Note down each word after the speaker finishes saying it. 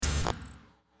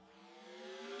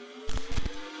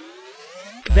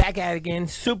back at it again.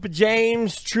 Super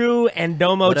James, True, and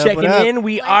Domo What up, checking what up? in.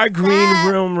 We are Green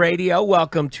Room Radio.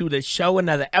 Welcome to the show.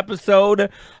 Another episode.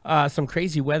 Some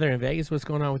crazy weather in Vegas. What's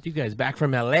going on with you guys? Back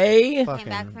from LA? Came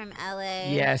back from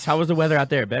LA. Yes. How was the weather out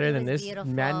there? Better It than was this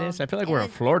beautiful. madness? I feel like we're in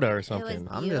Florida or something.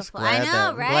 I'm just Beautiful. glad I know,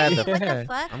 that right? I'm glad What that,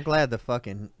 the fuck? I'm glad the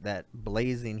fucking that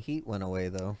blazing heat went away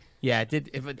though. Yeah, it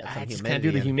did. I just can't do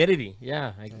the humidity.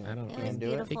 Yeah, I don't. It Can't was do it.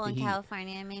 beautiful Take in the heat.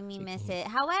 California. It made me miss it.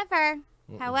 However,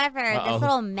 Uh-oh. this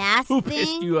little mask Who pissed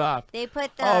thing, you off? they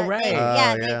put the Oh, right.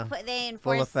 they Full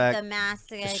enforced effect. the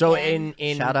mask again. So in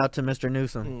Shout out to Mr.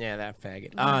 Newsom. Yeah, that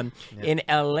faggot. Yeah. In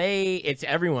LA, it's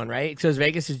everyone, right? Because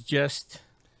Vegas is just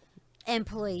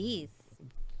employees.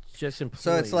 employees.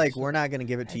 So it's like we're not gonna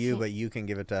give it to you, but you can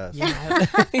give it to us.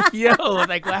 Yeah. Yo,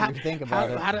 like what? Think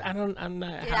about it. I'm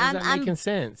not. Dude, How's that I'm making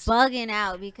sense? Bugging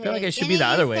out because like it should be didn't the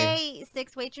other you way. say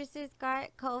 6 waitresses got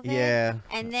COVID. Yeah.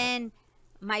 And then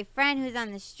my friend who's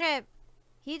on the strip,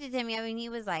 he did tell me. I mean, he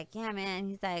was like, "Yeah, man."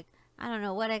 He's like, "I don't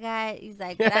know what I got." He's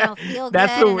like, "But I don't feel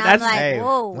That's good." the- And that's- I'm like, Hey,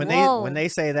 "Whoa, when they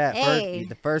say that, Hey.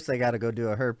 first they got to go do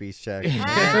a herpes check.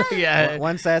 Huh? Yeah.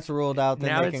 Once that's ruled out, then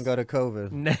Now they can it's- go to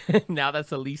COVID. Now that's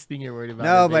the least thing you're worried about.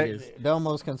 No, in but Vegas.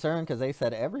 Domo's concerned because they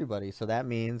said everybody. So that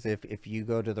means if you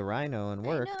go to the Rhino and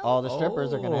work, know. all the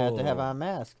strippers are going to have Oh. on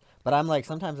masks. But I'm like,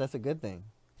 sometimes that's a good thing.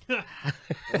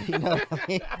 You know what I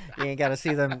mean? You ain't got to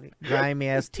see them grimy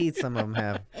ass teeth some of them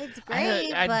have. It's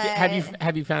great, but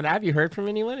have you found out? Have you heard from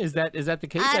anyone? Is that the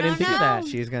case? I didn't don't think of know. that.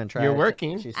 She's going to try You're it.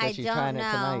 working. She said I she's don't trying know.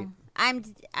 it tonight. I'm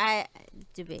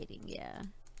debating. Yeah.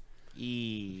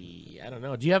 I don't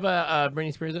know. Do you have a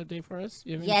Britney Spears update for us?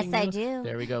 You have Yes, anything I new? do.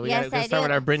 There we go. Yes, Let's I start do.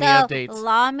 with our Britney So, updates.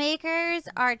 lawmakers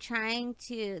are trying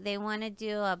to. They want to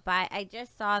do I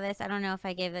just saw this. I don't know if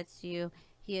I gave that to you,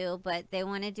 Hugh, but they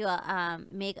want to do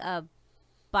make a Free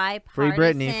bipartisan.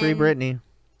 Britney. Free Britney.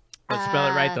 Let's spell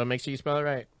it right though. Make sure you spell it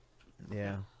right.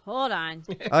 Yeah. Hold on.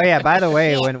 Oh, yeah. By the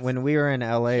way, Shit. when we were in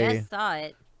L.A., Just saw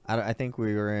it. I think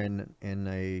we were in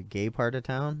a gay part of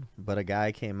town, but a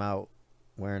guy came out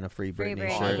wearing a Free Free Britney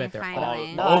Britney. shirt. I bet they're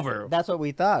Finally. all over. That's what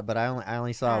we thought, but I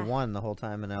only saw Ah. one the whole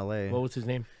time in L.A. What was his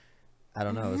name? I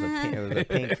don't know. It was a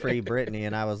pink Free Britney,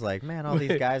 and I was like, man, all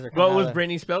these guys are. What coming was out of-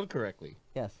 Britney spelled correctly?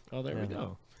 Yes. Oh, there we Yeah.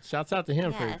 go. Shouts out to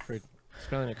him Yes. for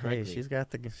spelling it Hey, correctly. she's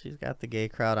got the gay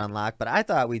crowd on lock, but I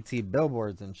thought we'd see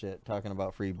billboards and shit talking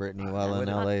about Free Britney while in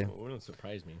L.A. It wouldn't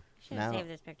surprise me. Should have Now- saved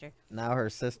this picture. Now her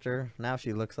sister, now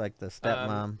she looks like the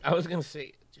stepmom. I was gonna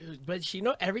say, dude, but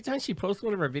every time she posts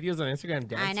one of her videos on Instagram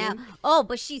dancing, I know. Oh,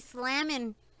 but she's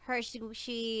slamming her. She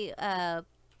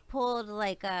pulled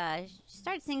she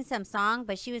started singing some song,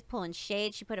 but she was pulling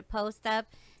shade. She put a post up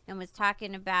and was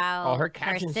talking about her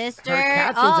captions, sister. her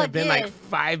captions oh, have been like dude.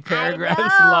 5 paragraphs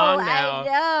I know, long now. I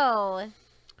know.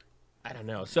 I don't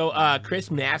know. So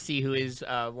Chris Massey, who is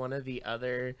one of the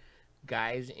other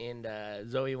guys in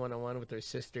Zoe 101 with her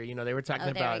sister, they were talking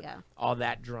Oh, there we about go. all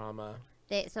that drama.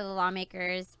 So the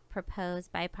lawmakers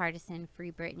proposed bipartisan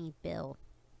Free Britney bill.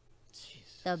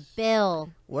 The bill.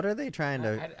 What are they trying to?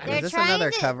 They're Is this another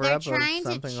cover they're up of trying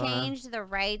to something going on? change the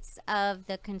rights of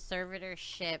the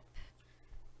conservatorship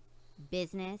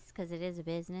business, because it is a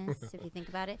business if you think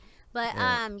about it. But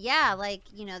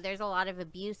there's a lot of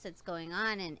abuse that's going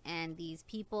on, and these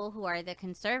people who are the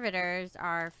conservators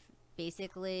are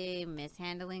basically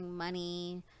mishandling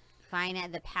money,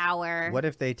 the power. What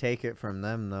if they take it from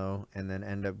them though, and then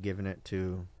end up giving it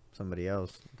to somebody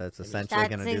else? That's essentially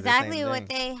going to That's do exactly the same what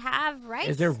thing. they have rights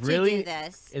Is there really to do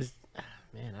this.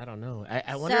 Man, I don't know.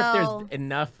 I wonder if So, there's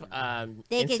enough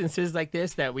they could- instances like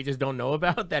this that we just don't know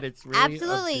about, that it's really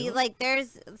Absolutely. appeal? Like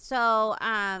there's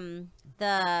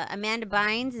the Amanda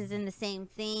Bynes is in the same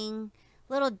thing.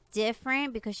 A little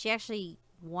different because she actually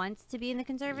wants to be in the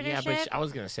conservatorship. Yeah, but I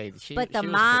was gonna say she But the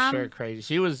was mom- for sure crazy.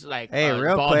 She was like Hey,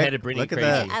 real bald-headed quick, Britney look at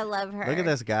crazy. that. I love her. Look at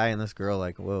this guy and this girl.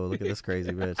 Like, whoa! Look at this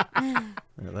crazy bitch.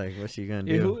 Like, what's she gonna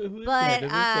do? Who is But that?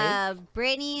 Does it say?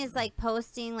 Brittany is like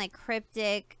posting like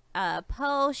cryptic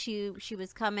posts. She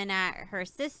was coming at her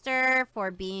sister for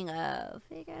being a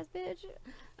fake ass bitch.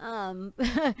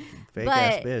 Fake but,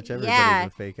 ass bitch. Everybody's yeah. a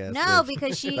fake ass. No, bitch.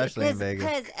 because she, especially in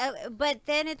Vegas. but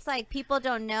then it's like people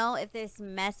don't know if this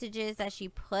messages that she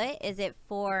put, is it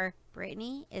for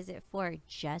Brittany? Is it for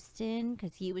Justin?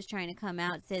 Because he was trying to come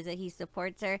out, says that he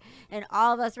supports her, and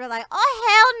all of us were like,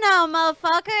 "Oh hell no,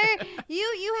 motherfucker!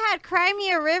 you had Cry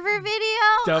Me a River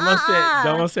video."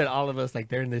 Domo said all of us, like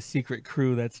they're in this secret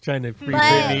crew that's trying to free But-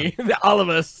 Britney. All of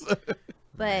us.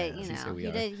 But She said we he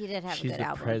are. did have She's a good the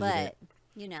album, president. but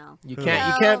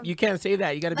You can't say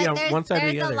that. You got to be on one side or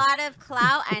the There's other. a lot of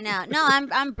clout. I know. No,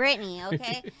 I'm Britney,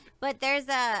 okay? But there's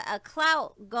a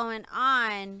clout going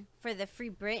on for the Free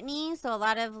Britney. So a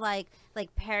lot of like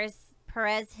Paris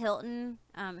Perez Hilton.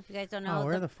 If you guys don't know, Oh,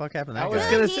 where the fuck happened to I that was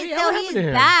guy? gonna He's- say, so what he's happened to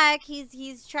him? back.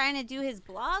 He's trying to do his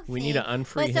blog. We thing. need to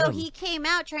unfree But so him. he came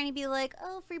out trying to be like,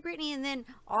 "Oh, free Britney," and then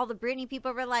all the Britney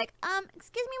people were like,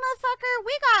 excuse me, motherfucker,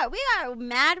 we got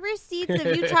mad receipts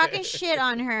of you talking shit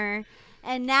on her."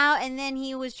 And then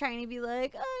he was trying to be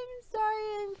like, "I'm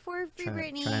sorry, I'm for free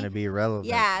Britney." Trying to be relevant.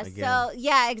 Yeah, again. so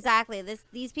yeah, exactly.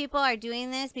 These people are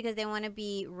doing this because they want to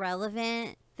be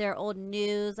relevant. They're old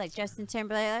news, like Justin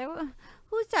Timberlake. Like,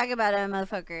 who's talking about a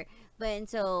motherfucker? And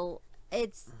so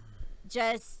it's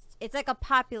like a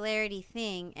popularity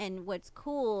thing. And what's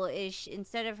cool is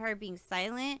instead of her being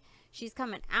silent, she's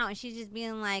coming out and she's just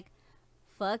being like,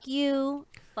 "Fuck you,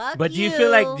 fuck." But do you you,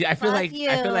 feel like I feel fuck like you.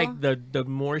 I feel like the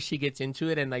more she gets into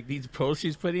it and like these posts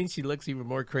she's putting, she looks even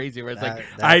more crazy. Where it's like,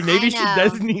 maybe I she know.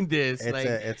 does need this. It's like,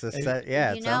 a set.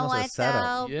 Yeah, You it's know almost what a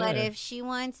setup. though? But Yeah. if she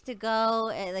wants to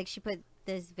go, like she put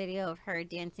this video of her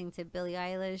dancing to Billie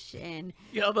Eilish, and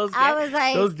yo, those I was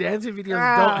like, those dancing videos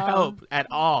girl, don't help at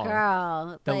all.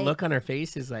 girl, The like, look on her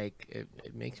face is like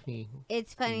it makes me.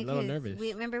 It's funny a little because nervous.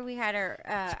 we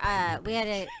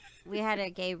had we had a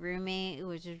gay roommate who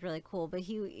was just really cool, but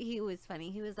he was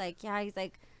funny. He was like, he's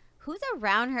like, who's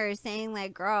around her saying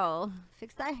like, "Girl,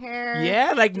 fix that hair."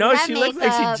 Yeah, like do no, that she looks like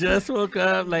makeup, she just woke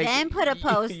up. Like then put a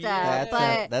post Yeah. up,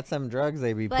 but That's some drugs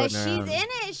they be but putting she's around. in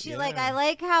it. She like, Yeah. I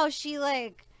like how she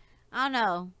like, I don't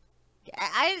know.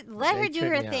 I let her They do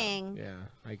trip her me out. thing. Yeah,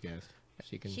 I guess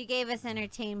she can. She gave us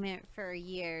entertainment for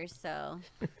years, so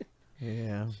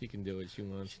Yeah. She can do what she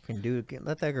wants.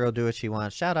 Let that girl do what she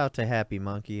wants. Shout out to Happy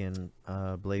Monkey and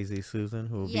Blazy Susan,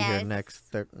 who will be here Yes.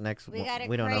 next. we got a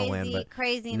we don't crazy, know when, but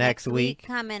crazy next week.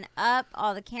 coming up.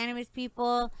 All the cannabis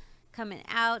people coming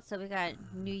out. So we got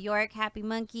New York, Happy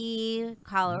Monkey,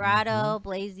 Colorado,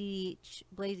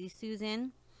 Mm-hmm. Blazy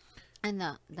Susan, and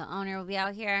the owner will be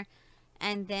out here.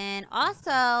 And then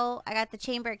also, I got the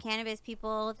Chamber of Cannabis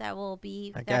people that will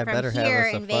be that they're guy from better here have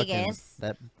us a in fucking Vegas.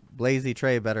 that Blazy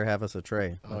Trey better have us a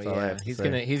tray. Oh That's all I yeah, have to he's say.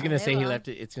 gonna Oh, say they he will. left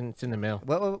it. It's in the mail.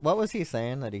 What was he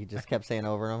saying that he just kept saying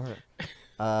over and over?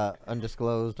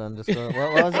 Undisclosed. What was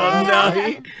Oh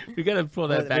it? no, we gotta pull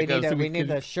that back up. So we need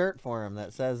can- a shirt for him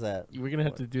that says that. We're gonna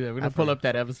have to do that. We're I gonna pull up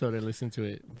that episode and listen to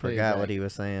it. Play it Forgot back. what he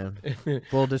was saying.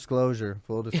 Full disclosure.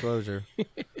 Full disclosure.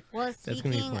 Well, gonna be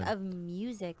speaking fun. of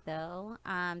music, though,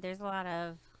 there's a lot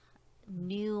of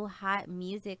new hot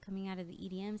music coming out of the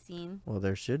EDM scene. Well,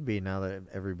 there should be now that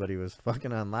everybody was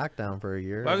fucking on lockdown for a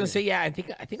year. Well, I was gonna say, yeah, I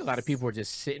think a lot of people were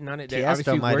just sitting on it. They're Tiesto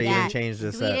obviously might have working. even Yeah, changed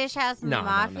this up. Swedish House No,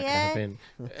 not gonna Mafia. happen.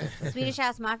 Swedish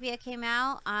House Mafia came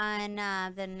out on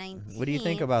the 19th. What do you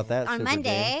think about that? on Super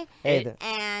Monday? J? Hey,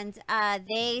 And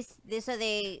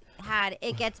they had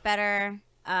It Gets Better.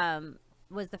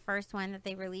 Was the first one that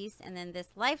they released, and then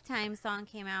this Lifetime song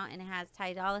came out, and it has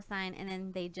Ty Dolla $ign, and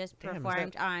then they just Damn, is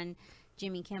performed on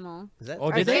Jimmy Kimmel. is that, Oh,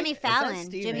 Or did they? Jimmy is that Fallon.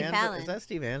 Steve Jimmy Angelo? Fallon. Is that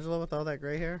Steve Angelo with all that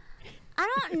gray hair?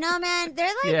 I don't know, man. They're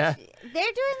like, Yeah. they're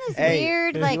doing this Hey,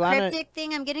 weird, if like you wanna- cryptic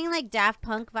thing. I'm getting like Daft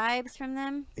Punk vibes from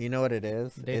them. You know what it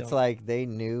is? They It's don't. like they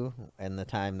knew, and the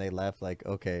time they left, like,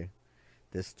 okay,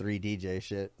 this 3 DJ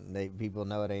shit, people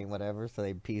know it ain't whatever, so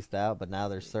they pieced out. But now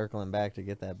they're circling back to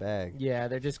get that bag. Yeah,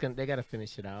 they're just gonna. They gotta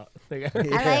finish it out. They got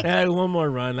I like- one more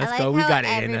run. Let's I like go. We how got it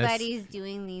in us. everybody's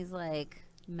doing these like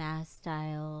mass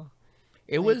style,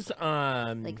 It like- was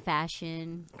like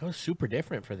fashion. it was super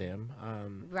different for them. I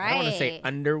don't want to say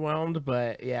Right. underwhelmed,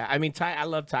 but yeah, I mean Ty. I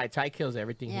love Ty. Ty kills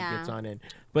everything he Yeah. gets on in.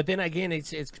 But then again,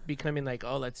 it's becoming like,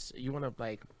 oh, you want to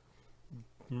like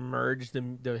merge the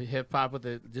hip hop with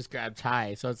the just grab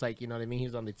Ty. So it's like, you know what I mean? He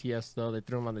was on the Tiesto. They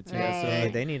threw him on the Tiesto. Right. Hey,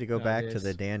 they need to go No, back it to is.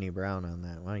 the Danny Brown on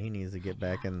that. Well, he needs to get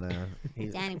back in the.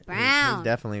 Danny He's Brown.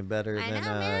 definitely better I know,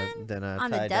 man. than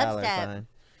On the Ty Dolla dubstep. $ign.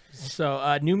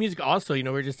 So new music also. You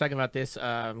know, we were just talking about this.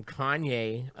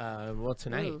 Kanye. Well,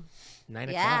 tonight. Ooh. 9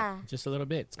 Yeah. o'clock, just a little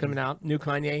bit. It's coming out. New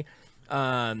Kanye.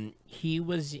 He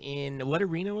was in what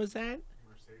arena was that?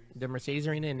 The Mercedes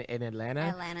Arena in Atlanta.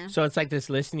 Atlanta. So it's like this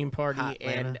listening party, Hot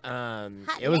and Hot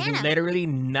it was Atlanta. literally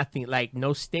nothing. Like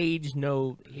no stage,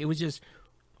 no. It was just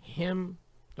him.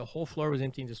 The whole floor was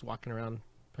empty, and just walking around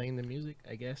playing the music,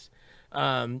 I guess.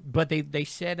 But they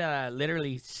said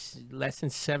literally less than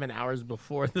 7 hours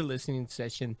before the listening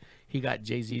session, he got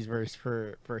Jay-Z's verse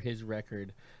for his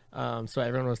record. So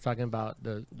everyone was talking about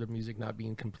the music not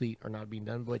being complete or not being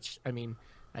done, which, I mean,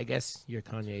 I guess you're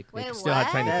Kanye. They Wait, still had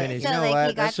time to what? finish. So You know like what?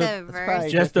 he got That's the that's verse, probably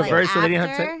Just the like, verse, so they didn't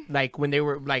have after? to, like, when they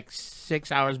were like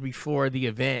 6 hours before the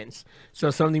events. So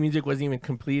some of the music wasn't even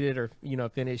completed or, you know,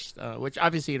 finished, which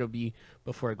obviously it'll be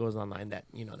before it goes online that,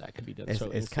 you know, that could be done. Is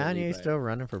instantly, Kanye but- still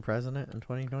running for president in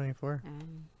 2024?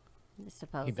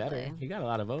 supposedly. He better. He got a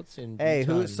lot of votes in. Hey,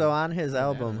 Utah who's and- so on his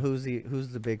album? Nevada. Who's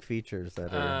the big features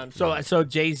that are? So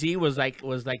Jay-Z was like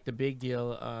the big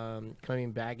deal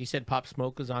coming back. He said Pop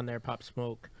Smoke was on there. Pop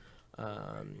Smoke,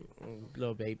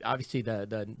 Lil Baby, obviously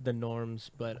the norms,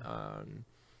 but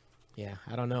yeah,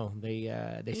 I don't know. They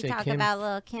You said talk Kim. about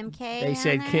little Kim K. They on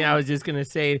said there? Kim. I was just gonna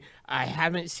say I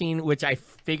haven't seen, which I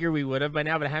figure we would have by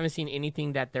now, but I haven't seen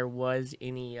anything that there was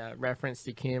any reference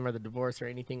to Kim or the divorce or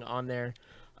anything on there.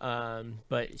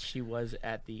 But she was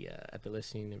at the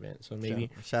listening event, so maybe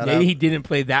Shout maybe out- he didn't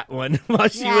play that one while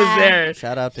she was Yeah. there.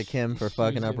 Shout out to Kim for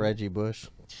fucking up Susan. Reggie Bush.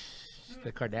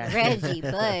 The Kardashians. Reggie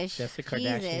Bush. That's the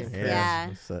Jesus, Kardashians. yeah.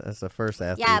 That's the first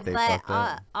athlete Yeah, they but fucked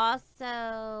up.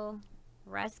 also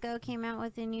Rusko came out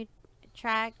with a new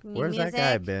track, new Where's music.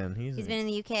 that guy been? He's in, been in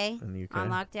the UK in the UK. on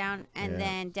lockdown, and Yeah.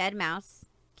 then Dead Mouse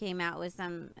came out with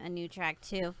a new track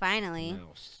too. Finally,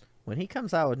 Mouse. When he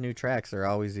comes out with new tracks, there are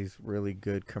always these really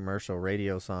good commercial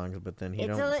radio songs, but then he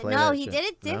it's don't play no, that he shit. did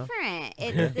it No? different.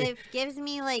 It gives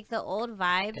me like the old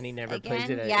vibes. And he never again. plays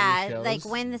it at any Yeah, like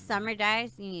shows? When the Summer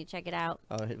Dies, you need to check it out.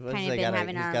 Oh, what's Kind of they been got?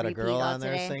 having He's her got on a girl repeat all on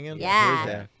there today. singing. Yeah.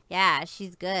 Who's that? Yeah,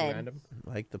 she's good. Random.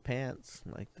 Like the pants.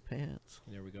 Like the pants.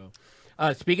 There we go.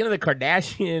 Speaking of the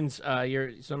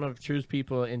Kardashians, some of True's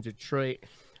people in Detroit.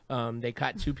 They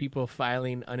caught two people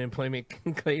filing unemployment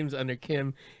claims under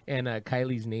Kim and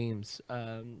Kylie's names.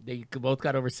 They both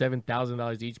got over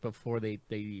 $7,000 each before they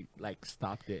like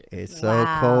stopped it. It's so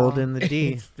Wow. cold in the D.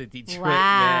 It's the Detroit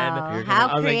Wow, man. how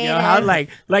I was like, creative! yo, how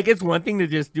like it's one thing to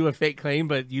just do a fake claim,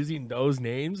 but using those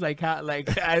names, like how,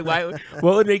 why?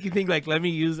 What would make you think like let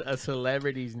me use a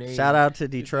celebrity's name? Shout out to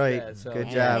Detroit. that, so- Good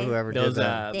Hey, job, whoever those, did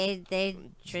that. They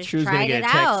just True's gonna tried get it a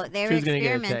text. out. They were True's gonna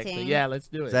get a text, experimenting. like, yeah, let's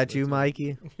do it. Is that you, Let's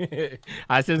Mikey? do it.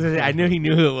 I knew he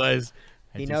knew who it was.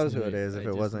 I He just knows who knew it is if I it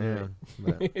just wasn't knew him.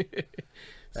 it. But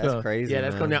that's crazy. Yeah,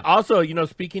 that's cool. man. Now, also,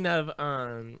 speaking of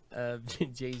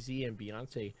Jay-Z and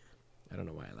Beyonce, I don't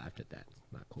know why I laughed at that.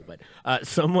 It's not cool, but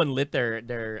someone lit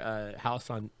their house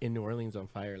in New Orleans on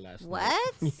fire last night.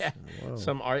 What? Yeah, Whoa.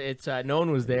 some art. It's no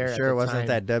one was there. Sure, at it the wasn't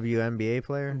time, that WNBA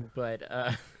player? But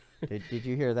Did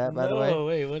you hear that, by the way? no,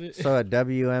 wait, what is? So a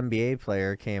WNBA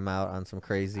player came out on some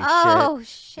crazy Oh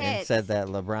shit and shit! said that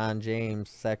LeBron James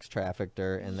sex trafficked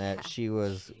her and that she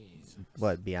was,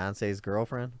 what, Beyonce's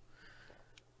girlfriend?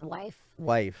 Wife.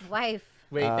 Wife.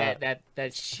 Wait, uh,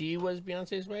 that she was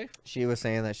Beyonce's wife? She was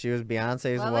saying that she was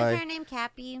Beyonce's What was wife. her name?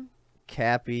 Cappy.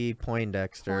 Cappy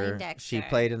Poindexter. She Poindexter.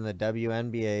 played in the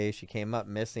WNBA. She came up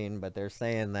missing, but they're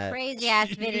saying that Crazy ass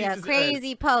video. Jesus.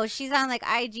 Crazy post. She's on like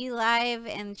IG Live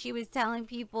and she was telling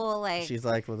people like she's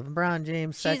like, well, LeBron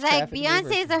James sex she's like trafficked me for-"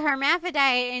 Beyonce's a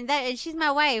hermaphrodite and she's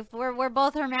my wife. We're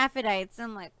both hermaphrodites.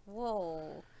 I'm like,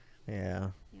 whoa. Yeah.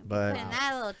 You But- putting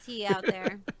that little tea out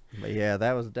there. But yeah,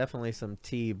 that was definitely some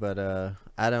tea. But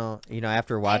I don't,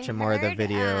 after watching more of the heard,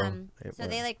 video, it so was-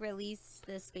 they like released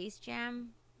the Space Jam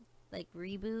like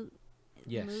reboot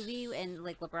Yes. movie and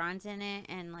like LeBron's in it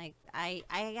and like I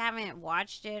haven't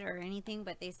watched it or anything,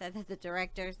 but they said that the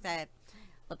director said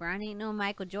LeBron ain't no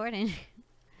Michael Jordan.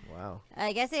 wow.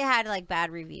 I guess it had like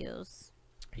bad reviews.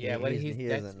 Yeah, what he's, he's he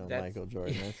that's- isn't no that's- Michael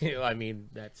Jordan. That's, Well, I mean,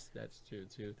 that's true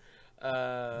too.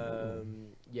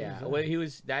 Yeah. Who's Well, he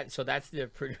was that. So that's the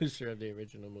producer of the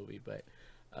original movie, but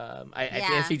I Yeah.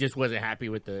 guess he just wasn't happy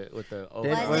with the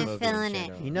overall Wasn't movie in feeling it.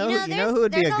 general. You know there's- who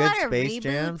would be there's a good lot of Space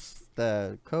Jam? reboots.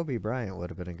 The Kobe Bryant would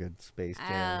have been a good Space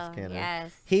Jam. Oh,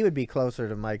 yes. He would be closer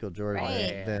to Michael Jordan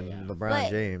Right. than Yeah. LeBron But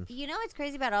James. You know what's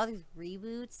crazy about all these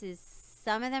reboots is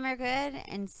some of them are good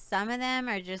and some of them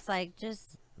are just like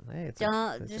Hey, it's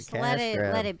don't it's a just cash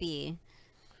grab. let it be.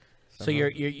 So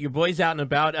your boy's out and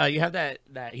about. You have that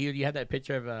you have that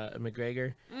picture of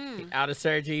McGregor Mm. out of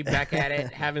surgery, back at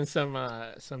it, having some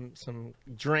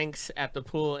drinks at the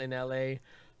pool in L.A.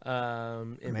 In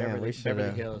Man, Beverly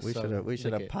Hills. we So should have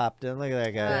look at- popped in. Look at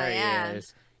that guy. Oh, There yeah. he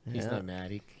is. He's Yeah. not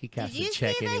mad. He Did cashed you a see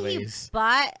check that anyways. he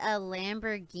bought a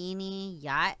Lamborghini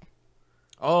yacht?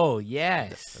 Oh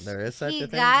yes. There is such He a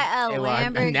thing. got a Hey, well,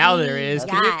 Lamborghini now there is.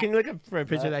 yacht. Can you look up for a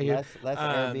picture of that here? Let's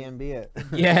Um, Airbnb it.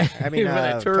 Yeah, I mean, for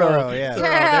that Turo, yeah.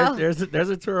 Turo. There's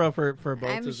a Turo for both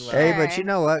I'm as well. sure. Hey, but you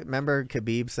know what? Remember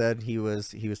Khabib said he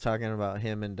was talking about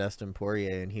him and Dustin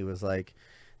Poirier, and he was like,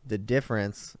 the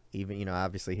difference, even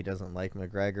obviously he doesn't like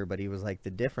McGregor, but he was like, the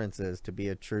difference is to be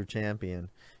a true champion,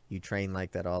 you train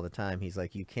like that all the time. He's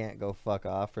like, you can't go fuck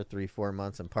off for 3-4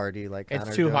 months and party like It's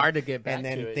Conor too does, hard to get back and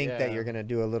then to it, think that yeah. you're gonna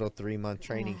do a little 3-month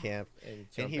training camp. And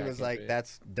And he was like,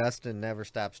 that's Dustin never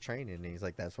stops training. And he's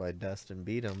like, that's why Dustin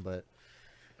beat him. But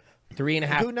 3.5.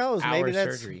 who knows? hour Maybe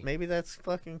that's surgery. maybe that's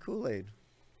fucking Kool-Aid.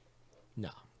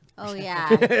 No. Oh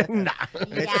yeah. Nah.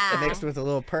 Yeah. Mixed with a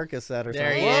little Percocet or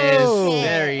There something. he is. Whoa!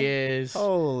 There he is.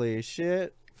 Holy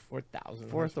shit. 4,000.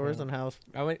 Fourth Thorson house.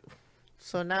 I went.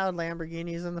 So now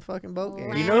Lamborghini's in the fucking boat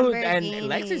game. You know, and Lamborghini.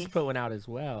 Lexus put one out as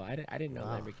well. I didn't know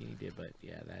Wow. Lamborghini did, but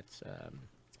yeah, that's.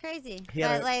 It's crazy. He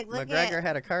had But like, look McGregor at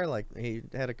had a car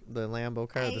the Lambo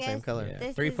car, I the same guess color. Yeah,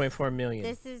 This 3.4 million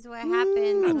this is what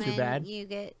happens Not when too bad. you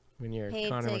get when you're paid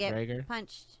Conor to McGregor. get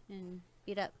punched and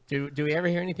beat up. Do we ever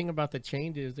hear anything about the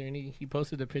chain? Is there any? He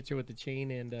posted a picture with the chain,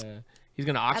 and he's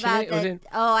gonna auction About it. Was the, it?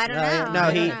 oh, I don't know. No,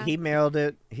 I don't know. he mailed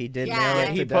it. He did Yeah. mail it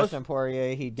He to post- Dustin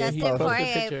Poirier. He did Dustin posted a post it.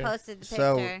 Poirier picture. posted the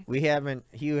So picture. we haven't.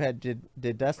 Hugh had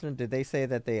did Dustin? Did they say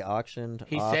that they auctioned?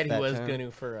 He off said he that was chain? going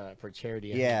to for charity.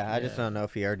 Yeah, think. I just don't know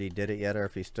if he already did it yet or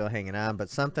if he's still hanging on.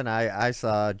 But something I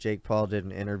saw, Jake Paul did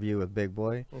an interview with Big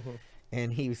Boy, Mhm.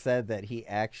 and he said that he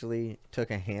actually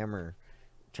took a hammer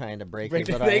trying to break Break his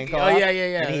the little leg? ankle Oh, off. yeah,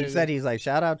 yeah. And he said he's like,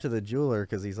 shout out to the jeweler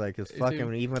because he's like, his Dude,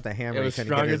 fucking even with the hammer, It was he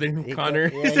couldn't stronger get his, than he Connor.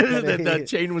 could- yeah, he couldn't- the he-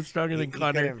 chain was stronger than he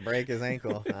Connor. couldn't break his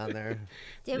ankle on there.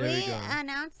 Did There we we go.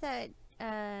 announce that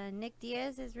Nick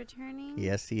Diaz is returning?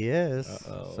 Yes, he is.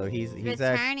 Uh-oh. So he's actually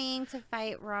returning to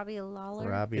fight Robbie Lawler.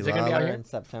 Robbie Is it gonna be out Lawler here? in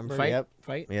September. Fight? Yep.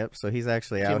 Yep. So he's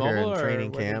actually out T-Mobile here in or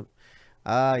training where they- camp.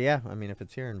 Yeah. I mean, if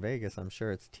it's here in Vegas, I'm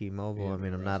sure it's T-Mobile. Yeah, I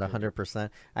mean, I'm right, not so- 100%.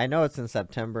 I know it's in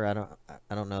September.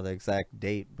 I don't know the exact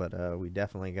date, but we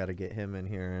definitely got to get him in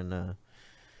here. And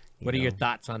What are your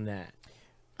thoughts on that?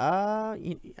 I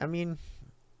mean,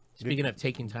 Speaking of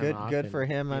taking time good off. good and for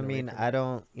him. I being away mean, from I it.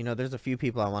 don't. There's a few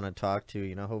people I want to talk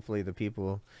to. Hopefully the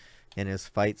people in his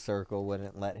fight circle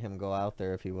wouldn't let him go out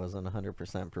there if he wasn't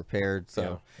 100% prepared.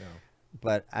 So. Yeah.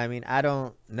 But I mean, I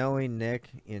don't knowing Nick.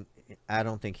 I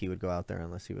don't think he would go out there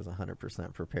unless he was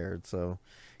 100% prepared. So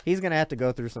he's gonna have to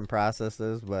go through some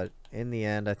processes. But in the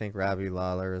end, I think Robbie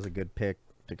Lawler is a good pick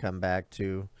to come back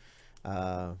to.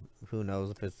 Who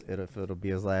knows if it'll be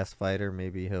his last fight or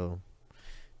maybe he'll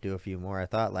do a few more. I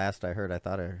thought I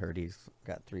heard he's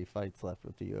got 3 fights left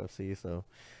with the UFC. So.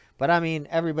 But I mean,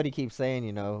 everybody keeps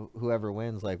saying, whoever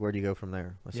wins, like, where do you go from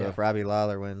there? So Yeah. if Robbie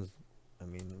Lawler wins, I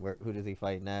mean, who does he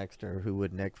fight next, or who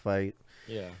would Nick fight?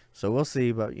 Yeah. So we'll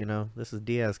see. But this is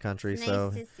Diaz country, It's so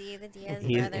nice to see the Diaz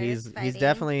he's brothers he's fighting.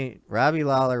 definitely Robbie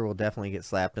Lawler will definitely get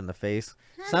slapped in the face.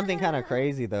 Something kind of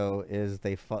crazy though is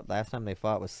they fought last time they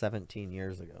fought was 17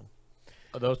 years ago.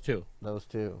 Oh, those two. Those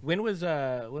two. When was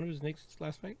Nick's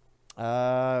last fight?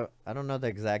 I don't know the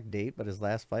exact date, but his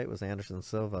last fight was Anderson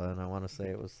Silva, and I want to say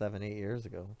it was 7 years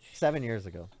ago.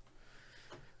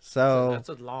 So that's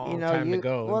a long time to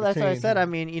go. Well, in that's what I between. said. I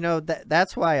mean,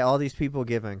 that's why all these people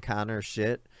giving Connor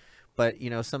shit. But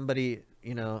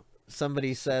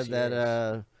somebody said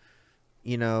that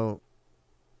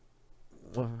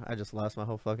well, I just lost my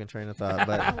whole fucking train of thought.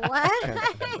 But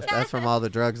What? that's from all the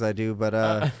drugs I do. But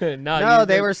no, no,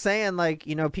 they were saying like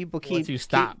people Once you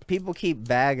stop. people keep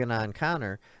bagging on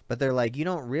Connor, but they're like, you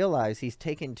don't realize he's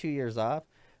taking 2 years off.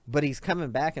 But he's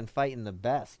coming back and fighting the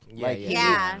best. Yeah, like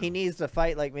yeah. he needs to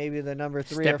fight like maybe the number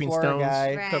 3 stepping or 4 stones.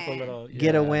 guy. Right. Couple little,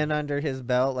 Get a yeah. win under his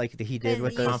belt like he did Because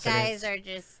with these those. guys are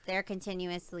they're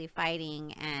continuously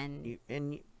fighting, and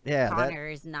And yeah, Connor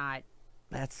is not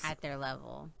that's at their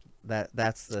level.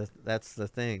 that's the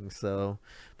thing. So,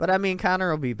 but I mean, Connor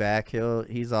will be back.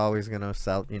 He's always gonna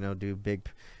sell. Do big.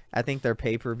 I think their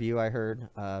pay-per-view. I heard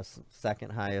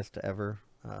second highest ever.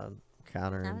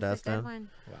 Connor That and was a good Dustin. one.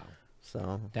 Wow.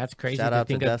 So That's crazy. Shout to out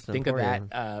to think of, Dustin think of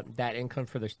Poirier. that income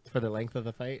for the length of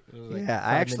the fight. It was like yeah,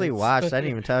 I 5 actually minutes. watched. I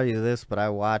didn't even tell you this, but I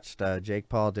watched. Jake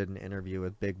Paul did an interview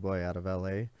with Big Boy out of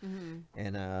L.A. Mhm.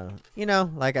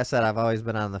 And like I said, I've always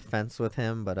been on the fence with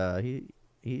him, but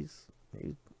he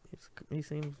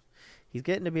seems he's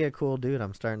getting to be a cool dude.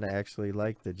 I'm starting to actually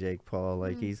like the Jake Paul.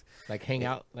 Like he's Like hang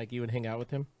out, like you would hang out with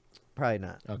him. probably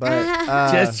not, Okay.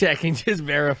 but Just checking, just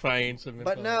verifying some.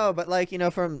 But info. no, but like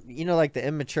from like the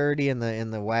immaturity and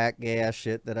the whack gay ass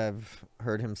shit that I've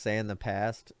heard him say in the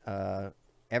past.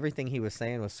 Everything he was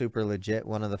saying was super legit.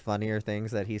 One of the funnier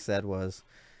things that he said was,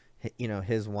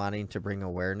 his wanting to bring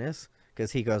awareness,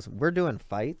 because he goes, "We're doing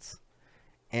fights,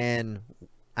 and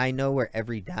I know where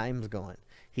every dime's going."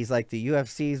 He's like, the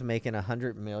UFC's making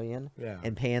 $100 million Yeah.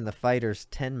 and paying the fighters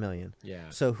 $10 million. Yeah.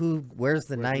 So where's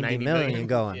the Where's 90 million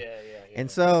going? Yeah. And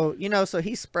so, so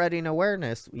he's spreading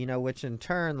awareness, which in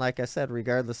turn, like I said,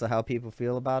 regardless of how people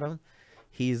feel about him,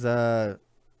 he's letting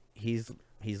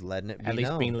it be At least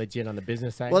known. being legit on the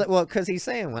business side. Well, because he's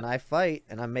saying when I fight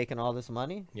and I'm making all this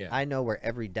money, Yeah. I know where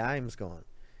every dime's going.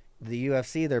 The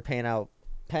UFC, they're paying out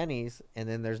pennies, and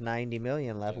then there's 90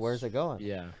 million left. Yes. Where's it going?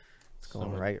 yeah. It's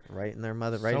going Someone- right in their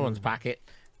mother, right, Someone's pocket.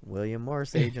 William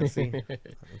Morris Agency.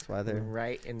 That's why they're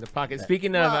right in the pocket.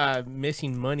 Speaking of Well-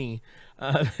 missing money,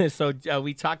 so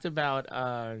we talked about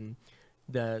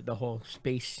the whole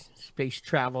space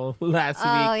travel last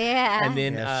Oh week, yeah. and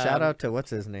then yeah, shout out to what's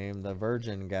his name, the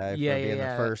Virgin guy, Yeah, for yeah, being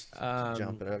yeah. the first to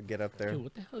Um, get up there. dude,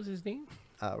 what the hell is his name?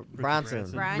 Bronson.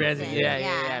 Bronson.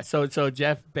 Yeah. So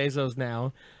Jeff Bezos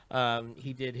now,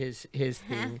 he did his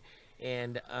thing,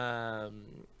 and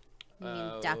You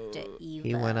mean Dr. Evil.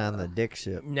 He went on the dick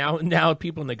ship. now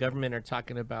people in the government are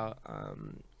talking about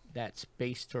that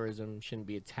space tourism shouldn't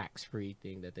be a tax-free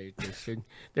thing, that they should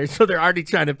they're already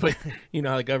trying to put, you know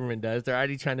how the government does, they're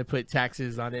already trying to put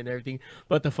taxes on it and everything.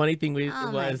 But the funny thing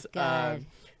Oh my was God.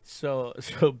 so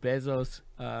Bezos,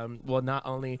 well, not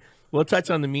only we'll touch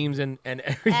on the memes and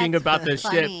everything That's about the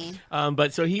funny. ship,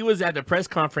 but so he was at the press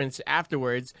conference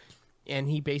afterwards, and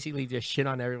he basically just shit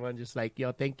on everyone, just like,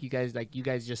 yo, thank you guys, like, you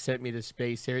guys just sent me to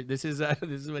space. Here, this is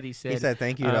what he said. He said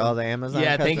thank you to all the Amazon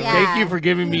Yeah, customers. thank you for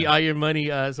giving me all your money.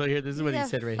 So here, this is what he He's a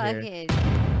said right here.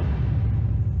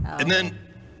 fucking- Oh. And then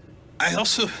I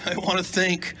want to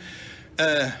thank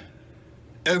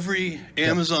every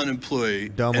Amazon employee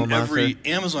Domo and every Monster.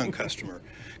 Amazon customer,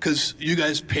 because you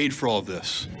guys paid for all of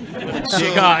this.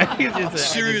 You got he's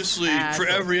just Seriously, for asshole.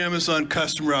 every Amazon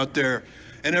customer out there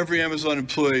and every Amazon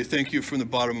employee, thank you from the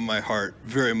bottom of my heart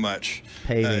very much.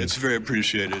 Pay me. It's very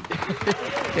appreciated.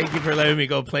 Thank you for letting me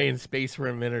go play in space for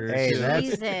a minute or Hey, two. that's-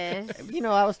 Jesus. You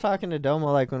know, I was talking to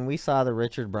Domo like when we saw the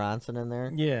Richard Bronson in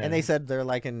there. Yeah. And they said they're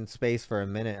like in space for a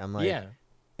minute. I'm like, Yeah,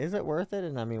 is it worth it?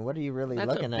 And I mean, what are you really that's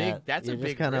looking a big. at? That's You're a just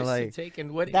big kinda risk like, to take.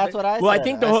 And what? That's what I Well, I said.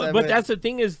 think the I whole, said, but but- that's the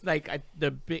thing is like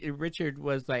Richard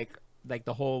was like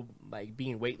the whole like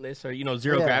being weightless or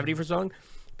zero Yeah. gravity for so long.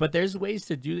 But there's ways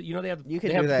to do. They have You can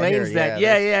they do have that planes here. that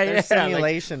There's like-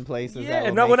 simulation places. Yeah, that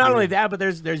will no, well, make not you- only that, but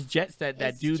there's jets that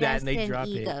It's do that just and they an drop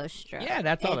ego it. stroke. Yeah,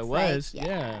 that's all it It's was. like,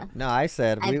 Yeah. No, I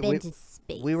said I've been to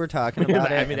space. we were talking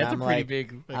about it. I mean, that's a and I'm pretty like,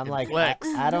 big. I'm fucking like, flex.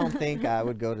 I don't think I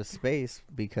would go to space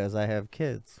because I have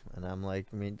kids, and I'm like,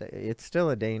 I mean, it's still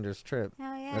a dangerous trip.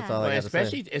 Hell yeah. That's all I Well, gotta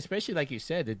say. especially like you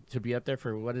said, to be up there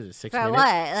for what is it, 6 For minutes? what?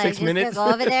 Like 6 just minutes. to go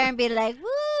over there and be like, woo.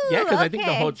 Yeah, because I think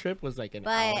the okay. whole trip was like an But,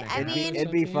 hour and a I half. mean-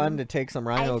 It'd be something. fun to take some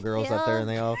rhino girls up there, and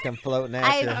they all come floating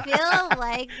at you. I feel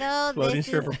like though Floating this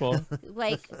stripper is pole.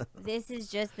 like this is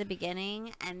just the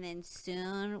beginning, and then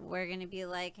soon we're gonna be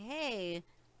like, hey,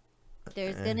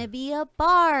 there's gonna be a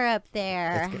bar up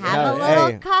there. It's- Have a no, little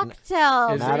hey, cocktail.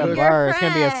 It's Not with a your bar. It's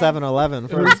gonna be a friends. 7-Eleven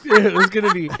first.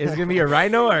 It's gonna be a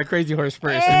rhino or a crazy horse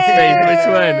first in space. Which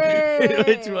one?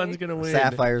 Which one's gonna win?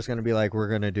 Sapphire's gonna be like, we're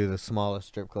gonna do the smallest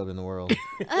strip club in the world.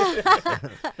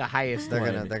 The highest they're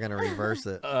one. gonna reverse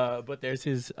it. But there's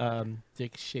his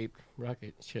dick-shaped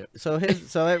rocket ship. So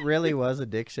it really was a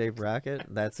dick-shaped rocket.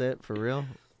 That's it for real.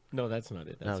 No, that's not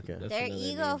it. That's, Okay. that's They're another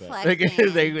ego name, but-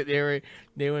 flexing.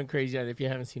 they went crazy on it. If you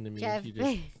haven't seen the memes, Jeff you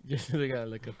Bezos. just you gotta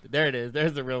look up. There it is.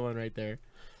 There's the real one right there.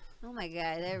 Oh my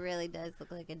god, that really does look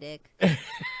like a dick.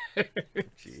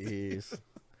 Jeez.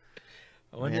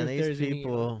 I wonder Man, if these there's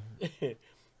people. any.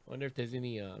 Wonder if there's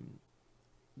any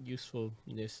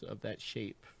usefulness of that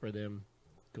shape for them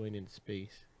going into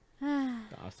space. The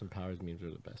Austin Powers memes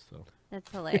are the best though. That's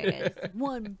hilarious.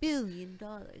 $1 billion.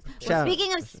 Well, Shout-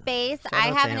 speaking of space, shout I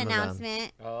out have to an Amazon.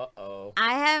 announcement. Uh-oh.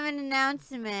 I have an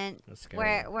announcement. That's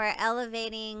scary. We're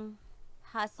elevating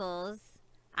hustles.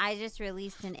 I just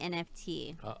released an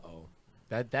NFT. Uh-oh.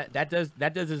 That does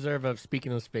deserve of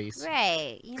speaking of space.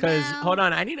 Right. Because hold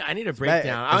on, I need a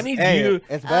breakdown. I need Hey, you.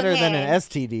 It's better than an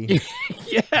Okay. STD.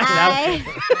 Yeah. that-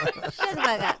 Shut the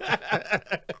fuck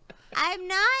up. I'm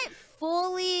not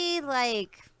fully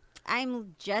like.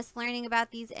 I'm just learning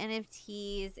about these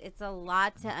NFTs. It's a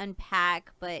lot to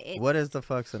unpack, but it's What is the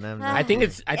fuck's an NFT? I think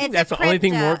it's It's that's the only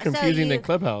thing more crypto. So confusing you- than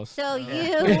Clubhouse. so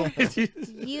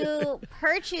you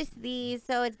purchase these.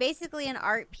 So it's basically an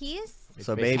art piece.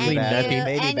 So basically Baby and Bash, nothing. you,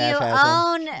 Baby and Bash you has them.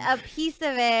 own a piece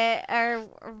of it,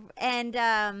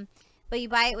 but you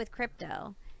buy it with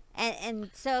crypto, and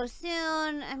so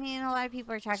soon. I mean, a lot of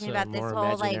people are talking So about this more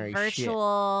whole like imaginary shit.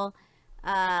 virtual,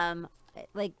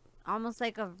 like almost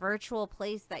like a virtual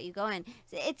place that you go in.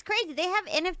 It's crazy. They have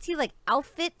NFT like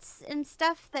outfits and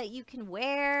stuff that you can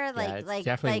wear, like it's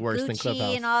definitely like worse than Gucci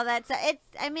Clubhouse. and all that. So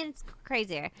it's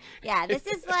crazier. Yeah, this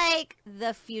is like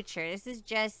the future. This is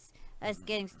just us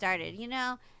getting started.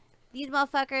 These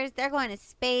motherfuckers, they're going to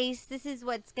space. This is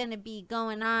what's going to be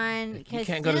going on. Like, you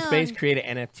can't go to space, create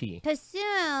an NFT. Because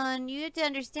soon you have to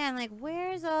understand, like,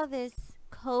 where's all this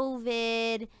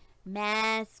COVID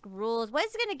mask rules?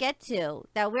 What's it going to get to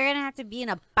that we're going to have to be in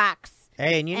a box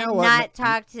Hey, and you know and what? not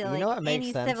talk to you like know what makes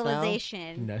any sense now?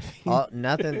 civilization. Nothing.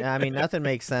 Nothing. I mean, nothing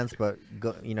makes sense. But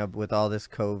with all this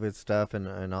COVID stuff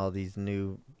and all these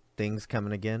new things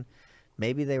coming again,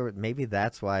 maybe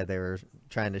that's why they were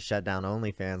trying to shut down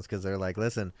OnlyFans, because they're like,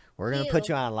 listen, we're gonna put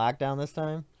you on lockdown this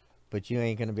time, but you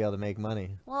ain't gonna be able to make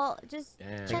money. Well, just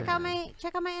Damn. check out my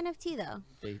NFT though.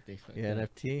 They fucked Yeah, up.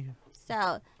 NFT.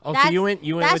 So Oh, that's, so you went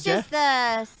that's with just Jeff?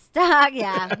 the stock.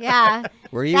 Yeah, yeah.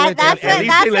 Were you That, with that's Jeff? At what, least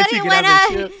that's they let what you he get went on up.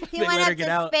 the ship. He They went let her up get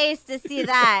to out. space to see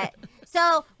that.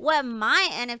 So what my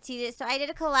NFT did? So I did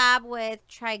a collab with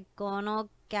Trigonal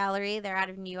Gallery. They're out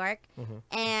of New York,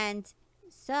 and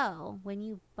so when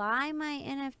you buy my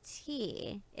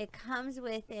NFT, it comes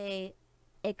with a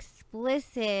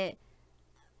explicit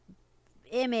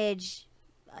image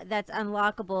that's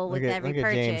unlockable with every look at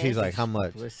purchase. James. He's like, how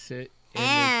much? Explicit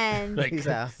and like, He's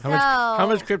out. how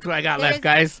much crypto I got left,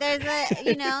 guys? There's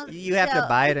a You have to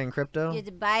buy it in You crypto. have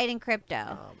to buy it in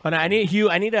crypto. Hold on, I need Hugh.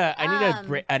 I need an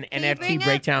Can you NFT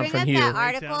breakdown bring from up Hugh. that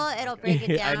article. It'll break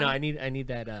it I down. know. I need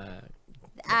that.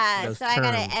 those So I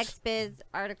got an terms. XBiz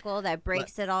article that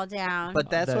breaks it all down. But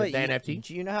that's The- what the NFT?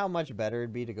 Do you know how much better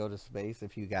it'd be to go to space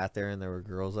if you got there and there were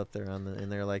girls up there in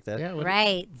there like that? Yeah. What,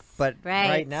 right. But Right.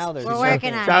 right now there's We're just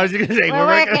working nothing. on I it. was just gonna say We're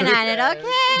working it. on it.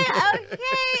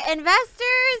 Okay.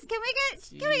 Investors, can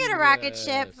we get a rocket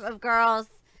ship Jesus. of girls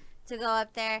to go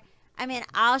up there? I mean,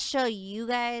 I'll show you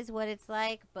guys what it's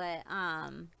like, but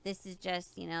this is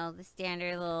just the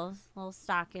standard little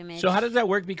stock image. So how does that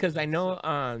work? Because I know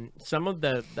some of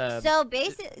the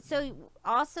So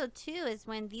also too is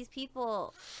when these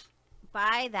people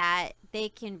buy that, they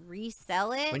can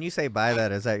resell it. When you say buy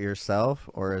that, is that yourself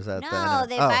or is that No,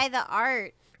 they buy the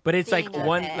art. but it's like thing of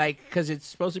one it. because it's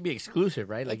supposed to be exclusive,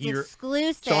 right? Like It's you're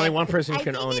exclusive. so only one person I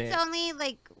can think own it's it. only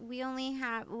we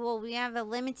have a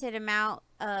limited amount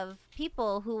of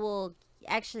people who will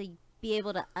actually be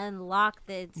able to unlock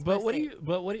the explicit. But what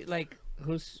do you like?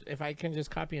 Who's if I can just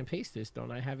copy and paste this?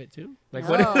 Don't I have it too? Like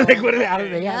No. what? How do they have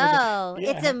it? No,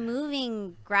 it's Yeah. a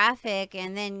moving graphic,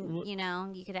 and then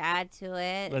you could add to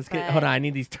it. Let's get. but- Hold on, I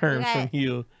need these terms Okay. from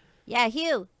you. Yeah,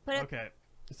 Hugh, put it. Okay.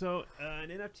 So an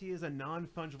NFT is a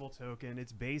non-fungible token.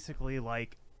 It's basically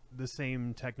like the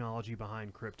same technology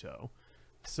behind crypto.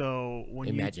 So when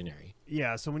Imaginary.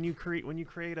 so when you create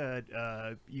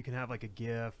a you can have like a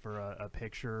GIF or a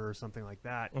picture or something like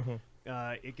that.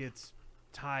 It gets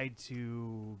tied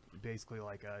to basically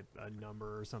like a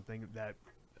number or something that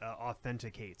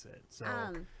authenticates it. So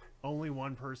only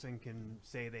one person can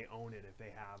say they own it if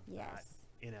they have that Yes.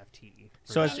 NFT.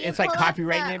 So Can you it's like pull up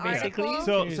copywriting the it basically.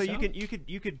 article? So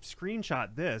you could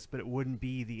screenshot this, but it wouldn't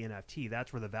be the NFT.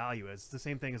 That's where the value is. It's the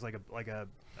same thing as like a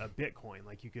Bitcoin.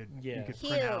 Like you could Yeah. print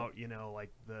Cute. out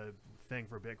like the thing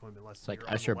for Bitcoin, unless It's like you're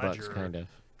on the Usher Bucks ledger, kind of.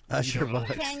 Usher you don't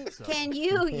own Bucks. it. Can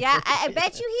you? Yeah, I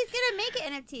bet you he's gonna make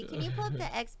an NFT. Can you pull up the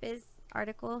XBiz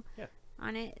article Yeah.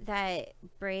 on it that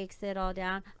breaks it all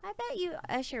down? I bet you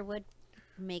Usher would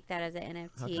make that as an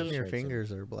How NFT. come your Right,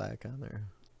 fingers are black on there?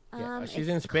 Yeah, she's it's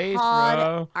in space, called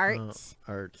bro. Art. Oh,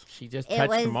 art. She just It touched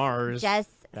was Mars. just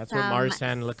That's what some Mars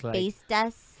sand looked like. Space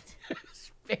dust.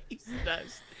 Space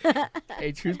dust.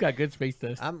 Hey, True's got good space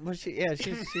dust.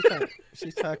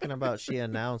 She's talking about she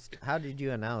announced. How did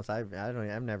you announce? I've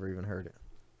never even heard it.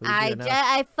 Who did you I announce?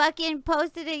 I fucking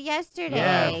posted it yesterday.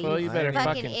 Yeah, well, you I better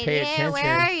fucking fucking pay idiot. attention.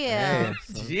 Where are you? Hey,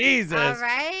 Jesus. All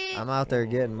right. I'm out there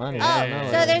getting money. Oh, I don't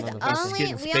know so what there's I'm Just only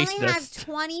getting we space only have dust.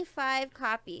 25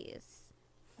 copies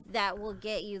that will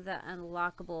get you the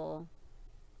unlockable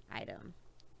item.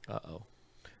 Uh-oh.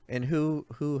 And who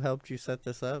helped you set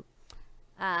this up?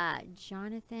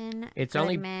 Jonathan It's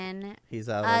only- Goodman, He's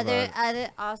out of other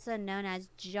also known as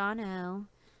Jono.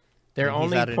 They're And he's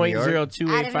only out of New York? Out of New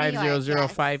York,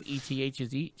 0.0250005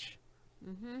 ETHs each.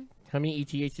 Mm-hmm. How many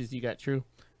ETHs you got, True?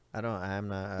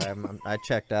 I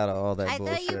checked out of all that I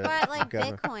bullshit. thought you bought like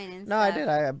Government- Bitcoin and No, stuff. I did.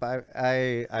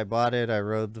 I bought it. I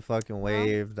rode the fucking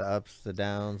wave, the ups, the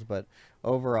downs. But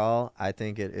overall, I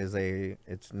think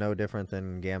it's no different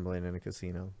than gambling in a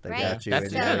casino. They Right. got you.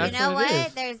 That's- in So yeah, there. you that's know what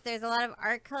it what? is. There's a lot of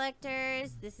art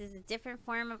collectors. This is a different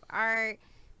form of art.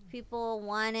 People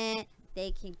want it.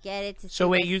 They can get it to. So see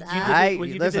wait, what's you up.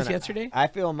 did this listen, yesterday? I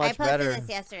feel I much posted better. this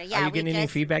yesterday. Yeah, Are you we getting any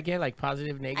just- feedback yet? Like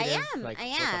positive, negative? am, Like, I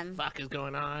what am. the fuck is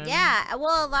going on? Yeah,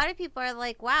 well, a lot of people are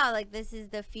like, "Wow, like this is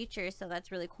the future." So that's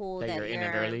really cool That that, you're in it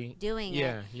early. doing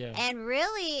Yeah, it. yeah. And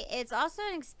really, it's also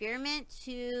an experiment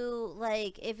to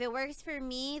like, if it works for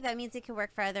me, that means it could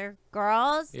work for other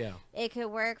girls. Yeah. It could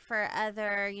work for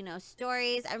other,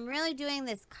 stories. I'm really doing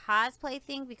this cosplay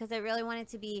thing because I really want it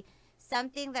to be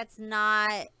something that's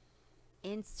not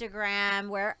Instagram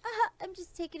where I'm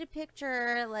just taking a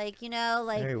picture, like, you know,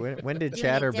 like Hey, when did doing it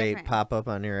Chatterbait different. pop up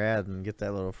on your ad and get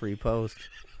that little free post?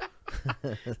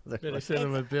 Better send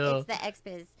him a bill. It's the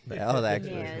XBiz Oh, that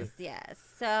news, yes.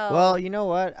 So Well, you know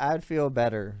what? I'd feel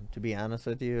better, to be honest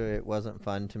with you. It wasn't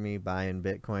fun to me buying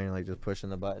Bitcoin, like just pushing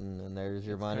the button and there's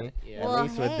your money. Yeah. well, At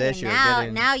least with hey, this, you're now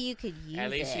getting. now you could use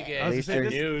At least you it. get- I was least gonna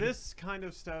say, they're nude. this kind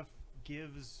of stuff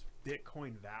gives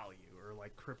Bitcoin value or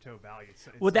like crypto value. It's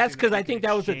Well, that's something because I you can think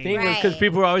that was the thing, exchange. was because Right.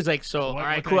 people were always like, "So, all What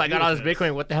right, can cool, I I do got all with this this?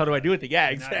 Bitcoin. What the hell do I do with it?" Yeah,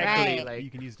 And that- exactly. Right. Like, you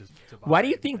can use to why do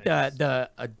you buy think things. the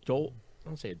adult? I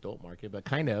don't say adult market, but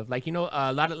kind of like, you know,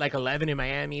 a lot of like 11 in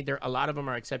Miami. There, a lot of them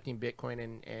are accepting Bitcoin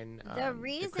and The crypto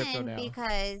reason now.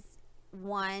 because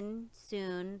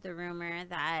soon the rumor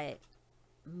that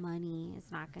money is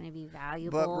not going to be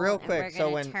valuable, real and quick, we're so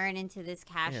going when- to turn into this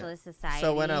cashless society.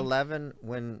 So when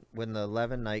the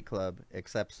 11 nightclub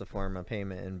accepts the form of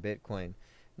payment in Bitcoin,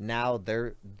 now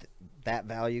that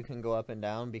value can go up and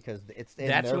down because it's in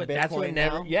That's their what. Bitcoin That's what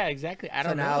never. now. Yeah, exactly. I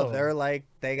don't so now know. they're like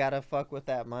they gotta fuck with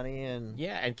that money and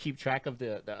Yeah, and keep track of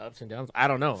the ups and downs. I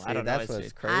don't know. See, I don't know. that's It's-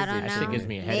 what's crazy. I don't That know. shit gives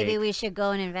me a Maybe headache. we should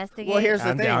go and investigate. Well, here's the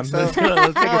I'm thing. down. So, Let's go.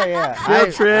 Let's take oh a yeah,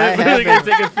 field trip. I We're have gonna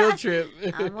been- take a field trip.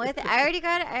 I'm with it. I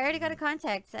already got a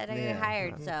contact that I Yeah. get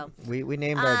hired. So, we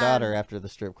named our daughter after the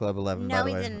strip club 11. no, by the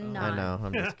we way. did I not. know.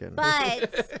 I'm just kidding.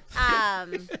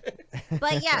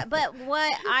 but yeah, but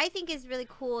what I think is really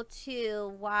cool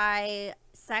too, why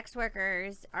sex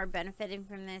workers are benefiting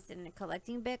from this and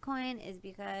collecting Bitcoin is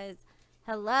because,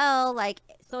 hello, like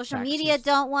social media Taxes.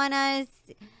 don't want us.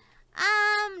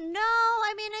 No,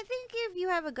 I mean, I think if you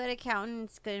have a good accountant,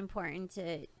 it's good important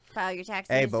to file your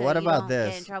taxes. Hey, but so what you about don't Get in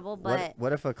this? trouble, but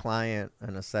What if a client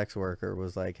and a sex worker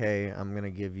was like, "Hey, I'm gonna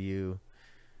give you,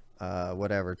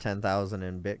 whatever, 10,000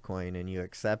 in Bitcoin," and you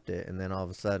accept it, and then all of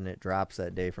a sudden it drops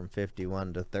that day from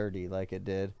 51 to 30, like it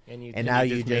did, and now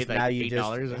you just made, like,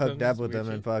 $8 or hooked something? up with Weird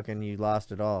them and shit. fucking you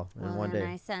lost it all in well, one then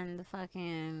day. I send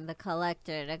the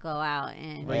collector to go out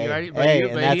and. But Hey, you already, hey, but and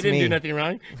he that's didn't me. do nothing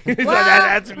wrong. So Well-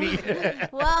 that's me.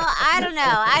 Well, I don't know.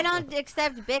 I don't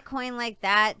accept Bitcoin like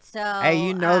that. So Hey,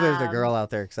 you know there's a girl out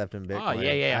there accepting Bitcoin. Oh,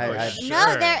 yeah, for I- sure.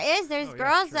 No, there is. There's Oh, yeah,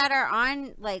 girls sure. that are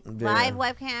on like Yeah. live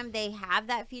webcam. They have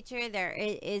that feature. There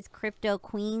is crypto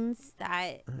queens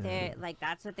that they're like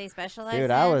that's what they specialize in.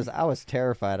 Dude, I was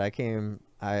terrified.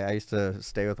 I used to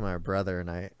stay with my brother, and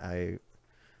I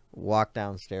walked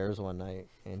downstairs one night,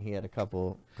 and he had a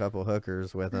couple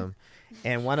hookers with him,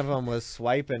 and one of them was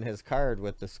swiping his card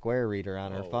with the Square reader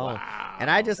on her Oh, phone, wow. and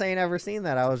I just ain't ever seen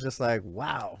that. I was just like,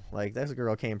 wow, like this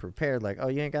girl came prepared. Like, oh,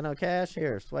 you ain't got no cash?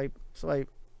 Here, swipe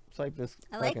this.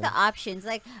 I like fucking-" the options.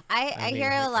 Like I mean,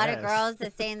 hear a lot of yes. girls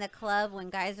that stay in the club when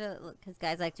guys are because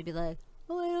guys like to be like,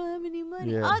 oh, I don't have any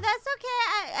money. Yeah. Oh, that's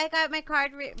okay. I got my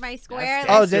card, my Square. That's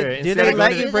Oh, like, extra. do Instead they of let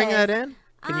going you to- bring that in?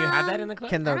 Can you have that in the club?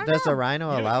 Can I the don't does the know. Rhino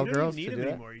You don't- allow you don't girls even to need do it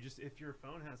that? anymore. You just if your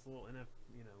phone has a little little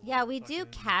Yeah, we do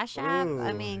fucking- Cash App. I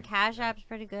Ooh. mean, Cash App's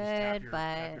pretty tap good, your- but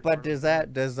tap your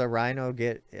But does the Rhino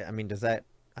get? I mean, does that?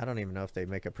 I don't even know if they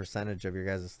make a percentage of your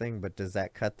guys' thing, but does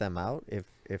that cut them out if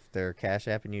they're cash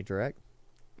apping you direct?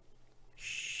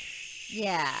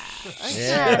 yeah.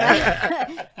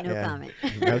 Yeah. No Yeah. comment.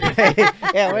 Okay.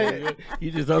 Yeah. Wait.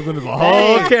 You just opened up a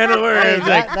whole can of Hey, worms.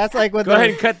 Like, that's like what go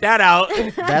ahead and cut that out.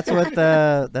 that's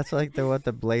like what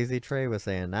the Blazy Trey was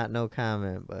saying. Not no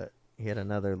comment, but he had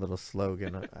another little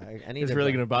slogan. I need It's to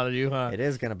really gonna bother you, huh? It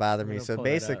is gonna bother me. gonna So pull that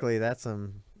up. basically, that's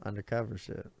some undercover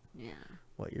shit. Yeah.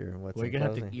 What's Well, you're gonna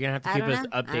have to imposing. you're gonna have to I keep don't us know.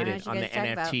 I don't know updated what you on the guys talk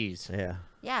about. NFTs. Yeah.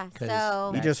 Yeah. 'Cause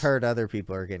So You just heard other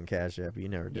people are getting cash app. You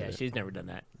never did Yeah, it. she's never done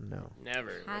that. No.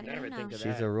 Never. How Would do you never know? think of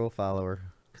She's that. a rule follower.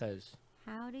 Because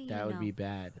how do you that know? would be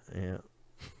bad. Yeah.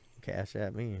 Cash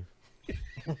at me.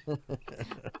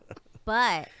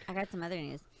 But I got some other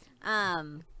news.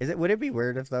 Would it be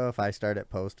weird if I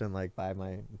started posting like buy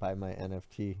my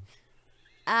NFT? be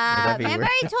Remember weird?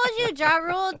 I told you Ja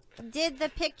Rule did the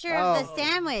picture of the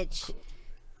sandwich,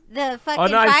 the fucking Oh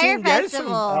no, I've Fire seen there's some.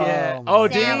 Festival Yeah. my Oh,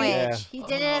 did he? sandwich. Yeah. He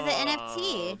did it as an Oh,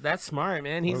 NFT. that's smart,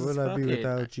 man. He's Where would I be fucking-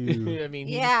 without you? I mean,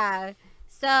 Yeah.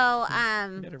 So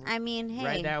better I mean,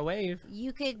 ride hey, that wave.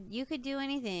 you could do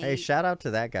anything. Hey, shout out to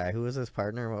that guy. Who was his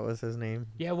partner? What was his name?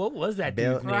 Yeah, what was that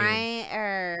Bill- dude's name? Brian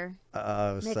or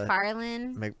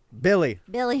McFarlane. Billy.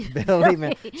 Billy.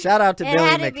 Billy. Shout out to It Billy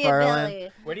had to be a McFarlane.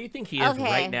 Billy. Where do you think he is Okay.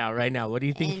 right now? Right now, what do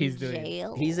you think In he's doing?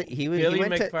 jail. He Billy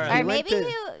went to. McFarlane. he Or went maybe to-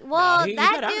 he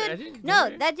got out. I that didn't dude. know No,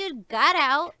 that. that dude got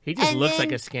out. He just and looks like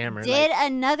then a scammer. Did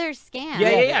like, another scam.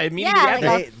 yeah. Immediately Yeah, like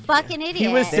after. a fucking idiot. He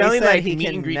was They selling said like he meet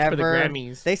can and greets for the never-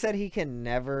 Grammys. They said he can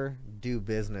never do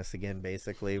business again,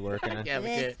 basically working. Yeah,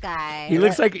 This guy. he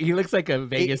looks like a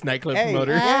Vegas nightclub Hey,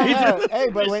 promoter. yeah, He no, does, hey,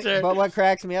 but, for sure. but what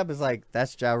cracks me up is like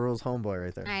that's Ja Rule's homeboy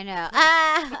right there. I know.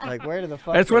 Like, where the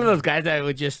fuck? That's one of did- those guys that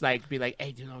would just like be like,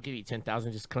 "Hey, dude, I'll give you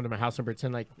 10,000. Just come to my house and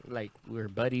pretend like we're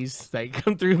buddies. Like,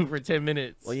 come through for 10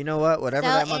 minutes." Well, you know what? Whatever So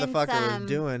that in motherfucker some- was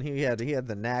doing, he had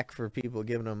the knack for people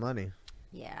giving him money.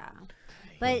 Yeah.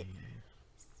 But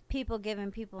people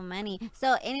giving people money.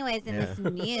 So anyways, in this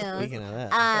news, Speaking of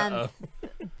that, um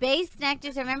Base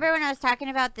Nectar. So remember when I was talking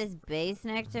about this Base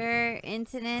Nectar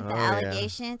incident, the Oh, yeah.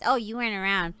 allegations? Oh, you weren't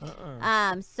around.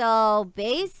 So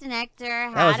Base Nectar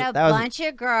had was- a that was- bunch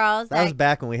of girls that was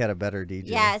back when we had a better DJ.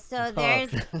 yeah, so there's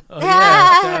Oh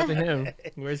yeah, shout out to him.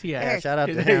 Where's he at? Yeah, shout out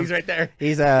to him. He's right there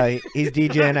He's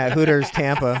DJing at Hooters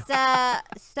Tampa.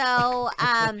 so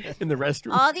in the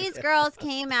restroom. all these girls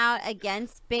came out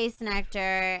against Base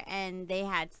Nectar and they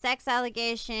had sex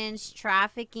allegations,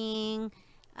 trafficking,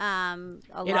 a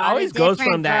It lot always of goes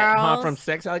different from that, girls. from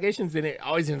sex allegations, and it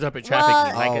always ends up at Well,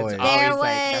 trafficking. Like Always. it's There always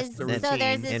like that's was the routine. so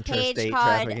there's routine. this page Interstate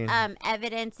called trafficking.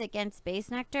 Evidence Against Base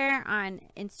Nectar on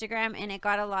Instagram, and it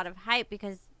got a lot of hype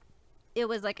because it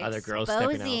was like Other girls stepping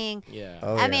exposing. out. Yeah.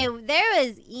 Oh, I yeah. mean, there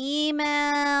was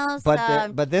emails,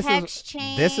 But this is- text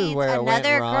chains. this is where it went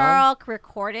another wrong. girl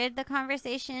recorded the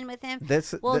conversation with him.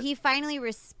 Well, Th- he finally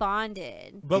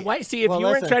responded. But why? See, if Well, you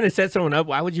weren't listen. trying to set someone up,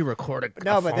 why would you record a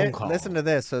no, a but phone call? listen to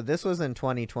this. So this was in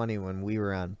 2020 when we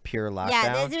were on pure lockdown.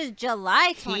 Yeah, this was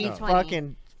July he 2020.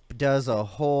 fucking does a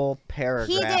whole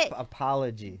paragraph did-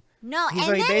 apology. No, He's and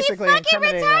like then he basically fucking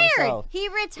incriminating retired. himself. He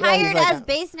retired like, as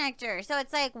Base Nectar. So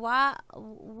it's like, why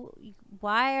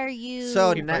are you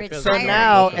So retired?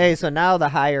 now, hey, so now the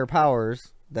higher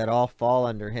powers that all fall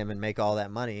under him and make all that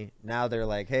money, now they're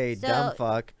like, hey, So- dumb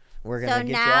fuck, we're gonna so get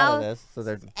you out now- of this. So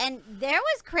they're And there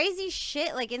was crazy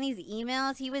shit like in these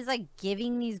emails. He was like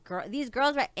giving these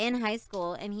girls were in high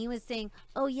school, and he was saying,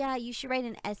 "Oh yeah, you should write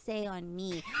an essay on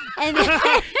me." And then,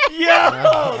 Yo,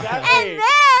 that's and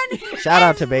then Shout out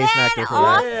and to Base then Nectar for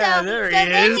also, that. Yeah, there he so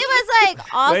then is. he was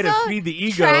like Way to also feed the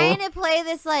ego. trying to play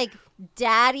this like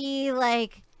daddy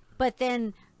like, but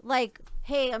then like,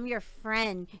 hey, I'm your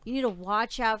friend. You need to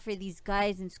watch out for these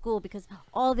guys in school because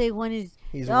all they want is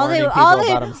He's all warning they people all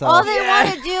they about himself. all they Yeah.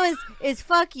 want to do is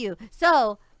fuck you.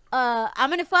 So I'm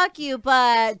gonna fuck you,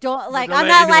 but don't like don't I'm let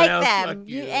not anyone like else them. fuck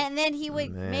you. And then he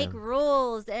would make Man.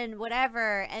 rules and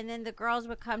whatever, and then the girls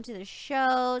would come to the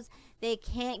shows. They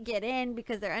can't get in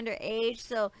because they're underage,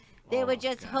 so they would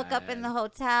just hook up in the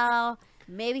hotel.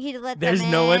 Maybe he'd let There's them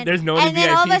in. no one- there's no one and in then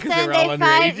all of VIP a 'cause sudden they're all they'd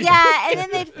find underage. yeah, and then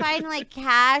they'd find like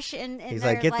cash and He's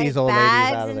their, like, get these old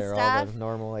bags ladies out of and there, stuff. all the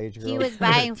normal age girls. He was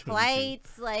buying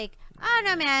flights. Like, I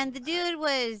don't know, man. The dude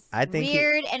was I think he-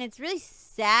 weird, and it's really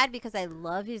sad because I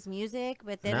love his music,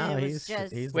 but then No, it was he's-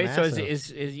 just. he's Wait, so massive.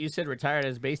 is you said retired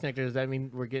as Base Nectar? Does that mean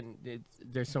we're getting?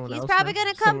 There's someone He's else. probably now?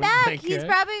 gonna come Someone back. like, He's uh,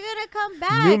 probably gonna come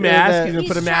back. New mask. the- He's gonna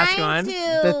put a mask trying on.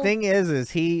 to- The thing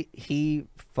is he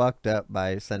fucked up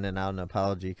by sending out an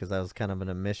apology because that was kind of an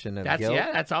admission of That's guilt.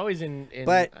 that's always in.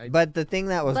 But the thing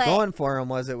that was But- going for him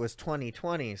was it was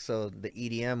 2020, so the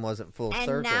EDM wasn't full and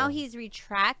circle. now he's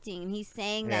retracting. He's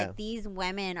saying Yeah. that these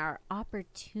women are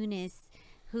opportunists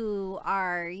who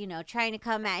are, trying to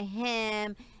come at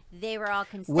him. They were all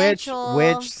consensual.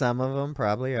 which some of them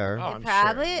probably are. Oh, I'm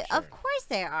Probably, sure, I'm of course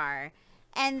they are.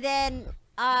 And then,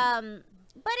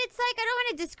 but it's like I don't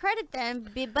want to discredit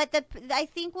them, but I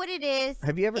think what it is.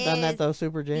 Have you ever done that is though,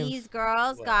 Super James? These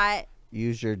girls got.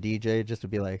 Use your DJ just to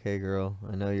be like, hey girl,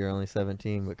 I know you're only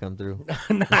 17, but come through.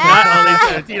 not only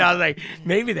 17. I was like,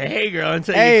 maybe the hey girl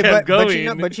until Hey, you kept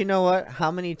going. but you know what?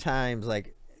 How many times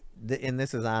like, and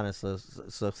this is honest.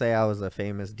 So say I was a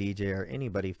famous DJ or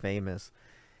anybody famous.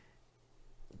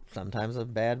 Sometimes a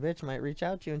bad bitch might reach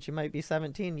out to you and she might be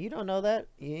 17. You don't know that.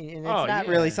 And it's Oh, not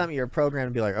yeah. really something you're programmed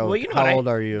to be like, oh, Well, you know how what, old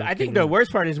are you? I think Can the you-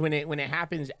 worst part is when it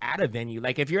happens at a venue.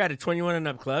 Like if you're at a 21 and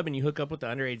up club and you hook up with the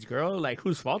underage girl, like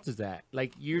whose fault is that?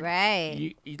 Like you're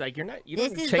Right. like you're not. You This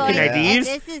don't is checking going. IDs. And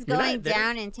this is You're not going there.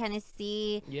 down in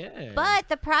Tennessee. Yeah. But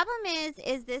the problem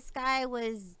is this guy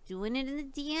was doing it in the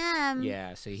DM.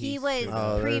 yeah. So He he's was doing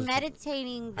Oh, it. there's-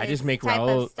 premeditating. I just this make type of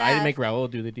Raul. I stuff. make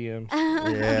Raul do the DMs.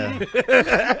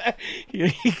 Yeah.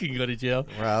 he can go to jail.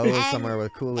 Raul is And- somewhere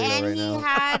with Coolio And right he now.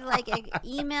 had like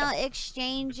email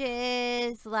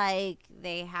exchanges, like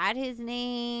they had his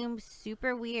name,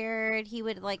 super weird. He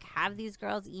would like have these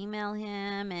girls email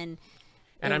him, and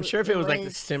And I'm it- sure if it was like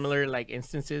was- similar like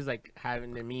instances, like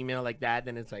having them email like that,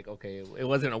 then it's like okay, it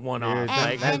wasn't a one-off. Dude,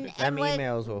 And- like them what-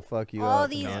 emails will fuck you all up.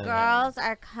 these man. girls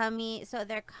are coming, so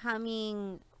they're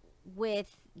coming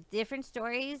with different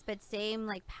stories, but same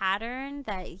like pattern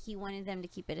that he wanted them to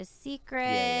keep it a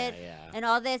secret Yeah. and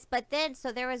all this. But then,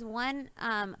 so there was one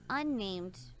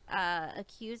unnamed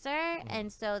accuser,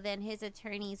 and so then his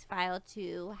attorneys filed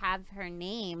to have her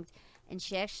named, and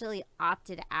she actually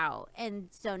opted out. And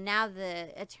so now the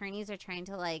attorneys are trying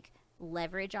to like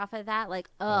leverage off of that, like,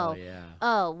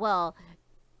 oh well,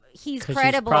 he's 'Cause she's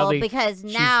credible probably- because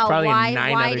she's now probably in why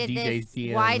 9 other did DJs'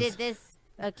 this why DMs. did this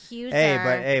accuser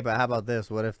Hey, but how about this?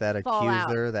 What if that fall out?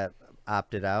 accuser that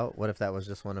opted out? What if that was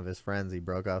just one of his friends? He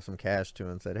broke off some cash to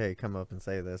and said, "Hey, come up and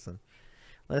say this." And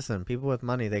listen, people with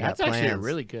money, they That's got plans. actually a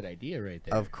really good idea right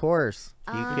there. Of course,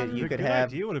 you The could good have.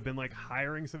 idea would have been like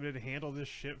hiring somebody to handle this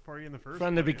shit for you in the first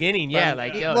From the place. beginning, yeah,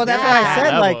 like yo, Well, that's this what is I high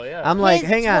said. level, Like, yeah. I'm like, his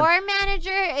hang on. tour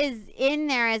manager is in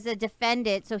there as a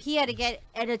defendant, so he had to get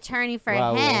an attorney for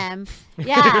Raul. him.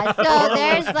 Yeah, so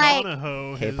there's like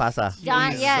Donahoe Que has- pasa?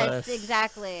 yes, Jesus.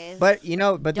 exactly. But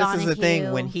but this is the thing.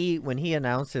 Donahue. When he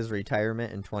announced his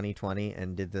retirement in 2020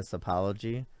 and did this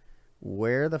apology,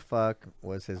 where the fuck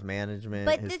was his management?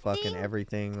 But his the fucking thing-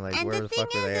 everything? Like, and where the the thing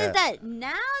fuck were they is at? that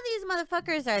now these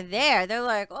motherfuckers are there. They're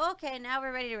like, okay, now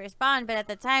we're ready to respond. But at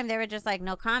the time, they were just like,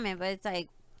 no comment. But it's like,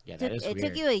 Yeah, that is it weird.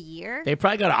 took you a year. They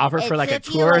probably got an offer It for like a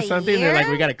took you tour or a something. They're like,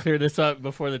 year? we got to clear this up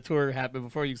before the tour happened,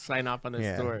 before you sign off on this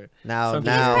Yeah. tour. Now,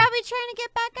 Something He's now, probably trying to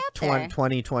get back up there.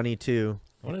 2022.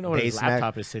 I want to know what his Base neck-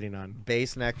 laptop is sitting on.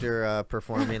 Bass Nectar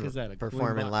performing Is that a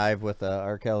performing Queen live with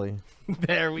R. Kelly.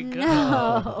 There we go.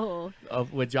 No. Oh,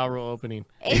 with Ja Rule opening.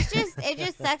 it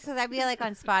just sucks because I'd be like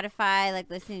on Spotify, like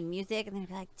listening to music, and then I'd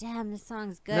be like, damn, this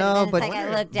song's good. No, and then it's but like I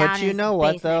look down but and you it's know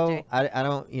what Bass though? Nectar. I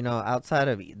don't outside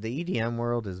of the EDM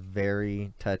world is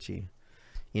very touchy.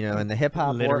 In the hip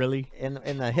hop Literally. in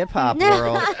the hip hop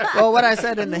world. Well, what I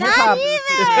said in the hip Not hop. even.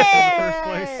 first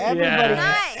place. Everybody,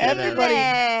 Yeah. everybody, Not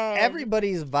even.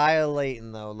 everybody's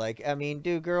violating though. Like, I mean,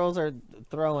 dude, girls are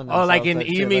throwing. Oh, like themselves in at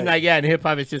you shit, mean like in hip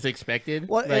hop it's just expected.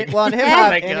 Well, Like- in hip hop,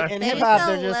 Like, in They're hip hop, just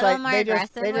they're a just little like more they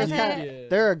just aggressive with kinda, it.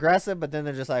 they're aggressive, but then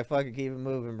they're just like fucking keep it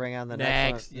moving, bring on the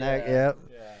next Next, one. yeah. Yep.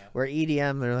 Where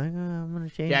EDM, they're like, oh, I'm gonna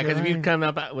change. Yeah, because because if you come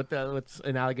up with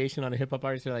an allegation on a hip hop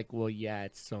artist, they're like, well, yeah,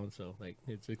 it's so and so, like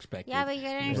it's expected. Yeah, but you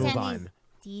gotta Move understand on.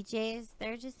 these DJs,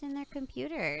 they're just in their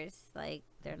computers. Like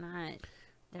they're not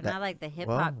That- not like the hip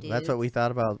well, hop dudes. that's what we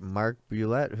thought about Mark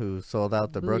Bulette, who sold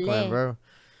out the Brooklyn Boulette. Bro,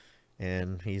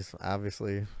 and he's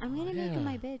obviously. I'm gonna make yeah. him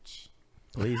my bitch.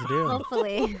 Please do.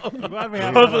 Hopefully. Glad we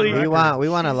have Hopefully. it on we record.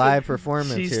 want a live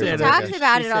performance She here. said from Talks Becca.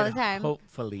 about she it all said the time.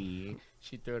 Hopefully,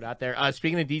 she threw it out there.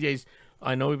 Speaking of DJs,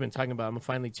 I know we've been talking about. I'm gonna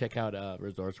finally check out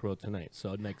Resorts World tonight.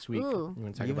 So next week, Ooh. we're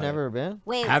gonna talk You've about never been?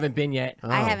 Wait, it. Haven't been yet.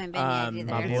 I Oh. haven't been my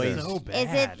yet either. boy- It's so bad.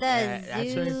 Is it the Yeah, that's what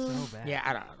it's zoo? so bad. Yeah,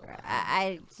 I don't know.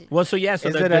 I Well, so yeah, so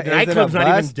Is the, it the a- is it a nightclub's not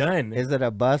even bust? done. Is it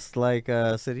a bust like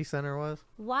City Center was?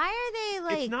 why are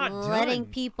they like not letting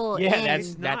done. people Yeah, in? that's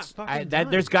It's not that's fucking that.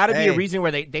 done. There's got to be a Hey. reason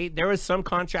where they there was some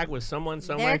contract with someone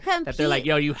somewhere They're that they're like,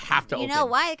 yo, you have to you open. know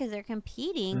why? Because they're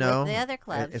competing No, with the other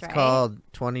clubs, it's right? called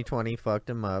 2020 fucked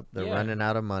them up. They're Yeah. running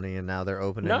out of money, and now they're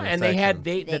opening. No, new and they had sections.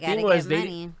 the They thing gotta was get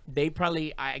money. they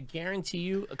probably I guarantee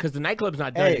you because the nightclub's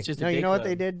not done. Hey, It's just no, a you day know what club.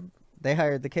 they did? They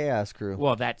hired the Chaos Crew.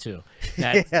 Well, that too.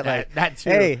 Yeah, That, like, that too.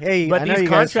 hey, but I know these you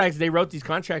guys- contracts, they wrote these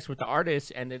contracts with the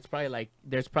artists, and it's probably like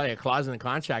there's probably a clause in the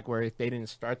contract where if they didn't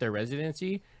start their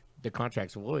residency, the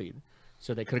contract's void.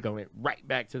 So they could have gone right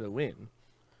back to the win.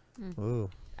 Ooh.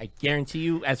 I guarantee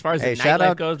you, as far as Hey, the shout nightlife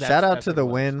out, goes, shout out that's to what the it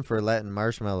was. Win for letting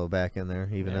Marshmallow back in there,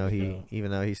 even There though we he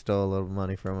go. stole a little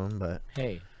money from him. But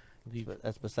Hey, leave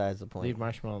that's besides the point.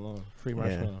 Marshmallow alone. Free Yeah,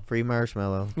 Marshmallow. free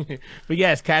Marshmallow. But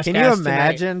yes, Cash Can you Cash tonight.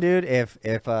 imagine, dude, if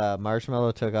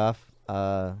Marshmallow took off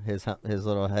his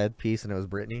little headpiece and it was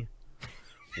Britney?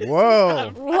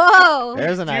 Whoa, Whoa!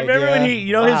 there's an Do you idea. remember when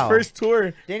his Wow. first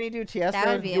tour? Didn't he do Tiesto? That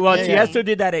would be Well, amazing. Tiesto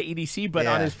did that at EDC, but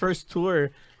on Yeah. his first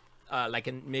tour, like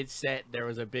in mid set, there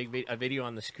was a big a video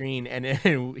on the screen, and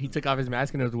then he took off his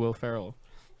mask, and it was Will Ferrell.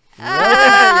 Oh!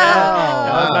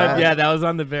 That was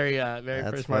on the very That's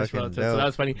first Marshmallow fucking tour, so dope. that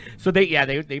was funny. So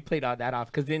they played all that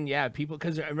off because then people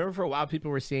because I remember for a while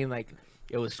people were saying like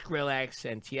it was Skrillex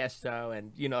and Tiesto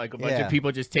and like a bunch Yeah. of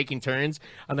people just taking turns.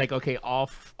 I'm like, okay, all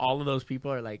of those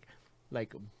people are like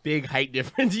big height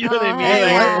difference. You know what I Oh, mean? Hey,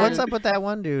 Like, yeah. what's up with that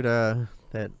one dude?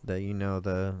 That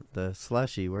the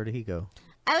slushy. Where did he go?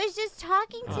 I was just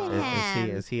talking to him.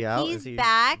 Is he out? He's Is he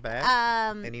back.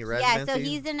 Any Yeah, so residencies?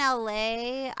 he's in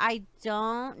LA. I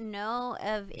don't know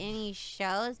of any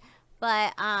shows,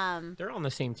 but They're on the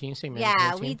same team, same yeah,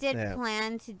 management we team. did Yeah.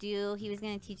 plan to do. He was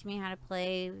gonna teach me how to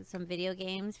play some video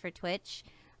games for Twitch.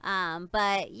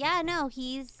 But yeah, no,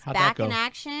 he's How'd that back in go?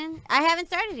 action. I haven't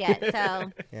started yet,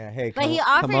 so Yeah, hey, But come, he come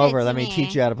offered over. it to Let me me.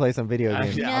 teach you how to play some video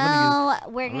games. Yeah, no,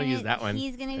 we're I'm gonna gonna use that one.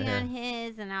 He's gonna be Yeah. on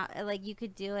his, and like you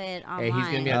could do it online. Hey, he's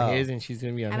gonna be on Oh. his, and she's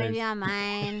gonna be on I'm gonna hers. be on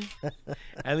mine.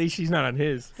 At least she's not on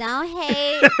his. Don't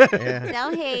hate. Yeah.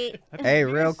 Don't hate. Hey, Have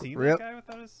you real, guys seen real, that guy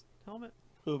without his helmet?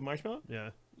 Who, Marshmallow? Yeah.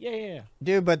 Yeah.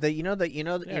 dude. But the you know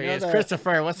There he is. the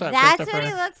Christopher, what's up, That's Christopher? what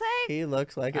he looks like. he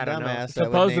looks like a I don't know. dumbass. that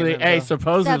would name Supposedly, hey, himself.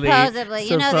 supposedly. Supposedly,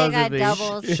 you know they got supposedly.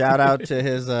 doubles. Shout out to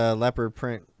his leopard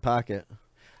print pocket.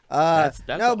 That's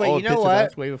No, an but you old know picture, what?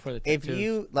 That's way before the If tattoos.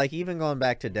 you like, even going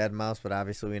back to Dead Mouse, but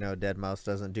obviously we know Dead Mouse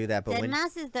doesn't do that. But Dead when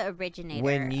Mouse is the originator.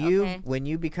 when okay?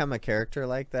 you become a character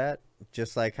like that,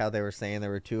 just like how they were saying there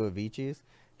were two Aviciis,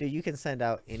 dude, you can send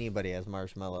out anybody as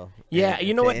Marshmallow. Yeah, And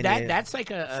you know to what? any- That's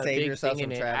like a save big yourself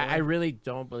thing in from it. I traveling. really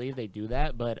don't believe they do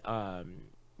that, but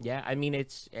yeah, I mean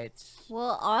it's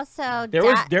Well, also there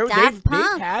was Daft they've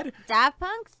Punk. had Daft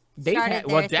Punk's they've started had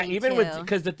well their thing even too. with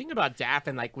because the thing about Daft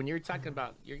and like when you're talking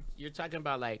about you're talking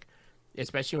about like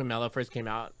especially when Mello first came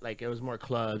out, like it was more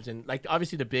clubs and like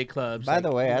obviously the big clubs. By like,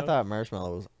 the way, you I know? thought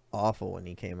Marshmallow was awful when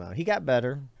he came out. He got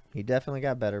better. He definitely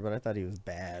got better, but I thought he was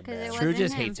bad. 'Cause it bad. was- True wasn't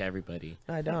just him. hates everybody.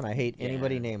 No, I don't. I hate Yeah.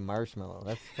 anybody named Marshmallow.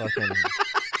 That's fucking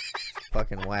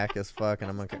fucking whack as fuck. And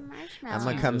I'm The gonna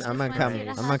marshmallow. come. Jesus I'm gonna Just come. wants you to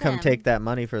I'm hug gonna come him. take that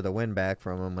money for the win back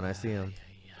from him when I see him.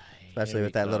 Especially Here with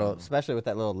we that little, go. especially with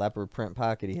that little leopard print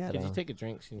pocket he had Could you on. take a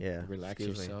drink so you Yeah, can relax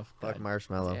excuse me. yourself? Fuck God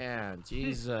Marshmallow. damn,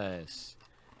 Jesus.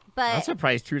 I'm But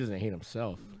surprised True doesn't hate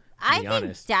himself. I be think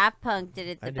honest. Daft Punk did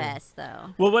it I the do. best, though.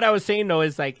 Well, what I was saying though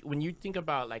is like when you think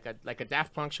about like a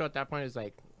Daft Punk show at that point is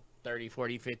like 30,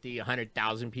 40, 50,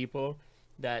 100,000 people.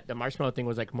 That the Marshmallow thing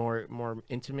was like more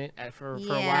intimate for a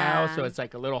while, so Yeah. it's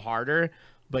like a little harder.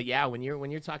 But yeah, when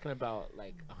you're talking about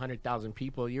like 100,000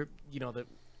 people,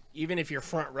 even if you're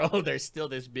front row, they're still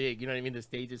this big. You know what I mean? The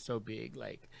stage is so big.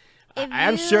 Like If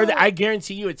I'm sure that you- I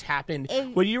guarantee you it's happened. if-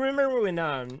 Well, you remember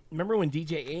when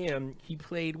DJ AM he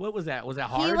played? What was that? Was that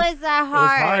hard? He was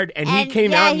hard. hard, and he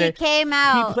came yeah, out and he the- came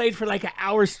out. He played for like an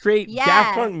hour straight Yeah.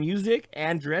 Daft Punk music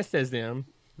and dressed as them.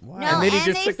 Wow. No, And then he and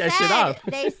just they took that shit said- off.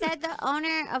 They said the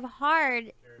owner of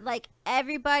Hard, like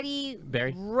everybody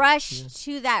Barry? rushed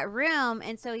to that room,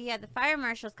 and so he had the fire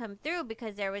marshals come through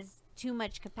because there was too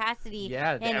much capacity.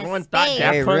 Yeah, in everyone the thought space.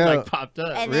 Daft Hey, Punk real- like popped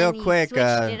up. And Real then he quick, switched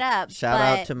it up, shout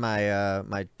out but- to my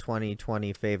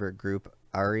 2020 favorite group,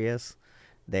 Arias.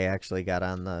 They actually got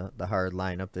on the hard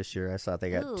lineup this year. I saw they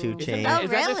got Ooh. two Is chains. Oh,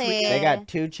 Is that this really? weekend? They got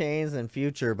 2 Chains in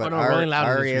Future, but no, Rolling Loud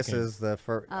is this Arias weekend. is the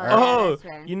first. Oh. Oh, that's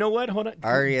right. you know what? Hold on.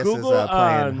 Arias Google, is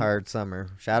playing Hard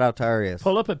Summer. Shout out to Arias.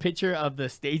 Pull up a picture of the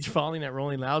stage falling at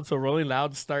Rolling Loud. So Rolling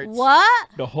Loud starts. What?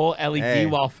 The whole LED Hey.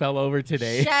 wall fell over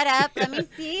today. Shut up. Let me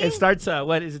see. It starts.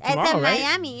 What is it It's tomorrow? in right?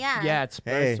 Miami, yeah. Yeah, it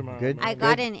starts Hey, tomorrow. good- I man.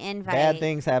 got good- an invite. Bad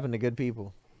things happen to good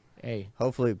people. Hey,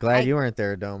 Hopefully, glad I you weren't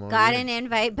there, Domo. Got You- an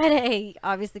invite, but I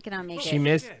obviously cannot make she it.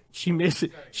 missed. She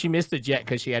missed the jet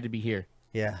because she had to be here.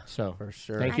 Yeah, So for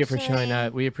sure. thank you for showing Actually-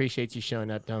 up. We appreciate you showing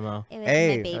up, Domo. It was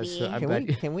Hey, my baby. so- Can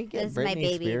we can we This get is my Britney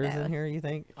baby, Spears though. in here? You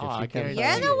think? If Oh, she I comes guarantee You're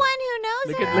on? the one who knows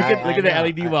Look her. at look at look at the I know.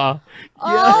 LED wall.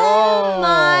 Oh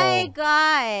my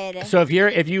god. So if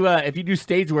you do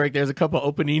stage work, there's a couple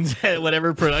openings at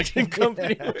whatever production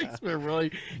company works for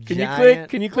Rolling. Can you click? Giant-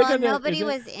 Can you click Well, on that? nobody Is it-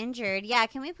 was injured. Yeah,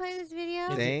 can we play this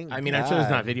video? Thank I mean, I'm sure there's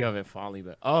not God. video of it falling,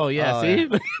 but oh yeah, Oh, see,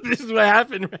 yeah. this is what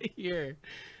happened right here.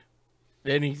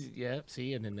 Then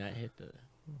see, and then that hit the.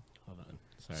 Hold on.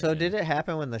 Sorry. So did it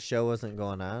happen when the show wasn't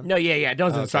going on? No, yeah, it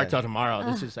doesn't start Okay. till tomorrow.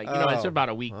 This is like it's Oh, about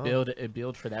a week well.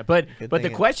 build for that. But Good the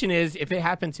thing it- question is, if it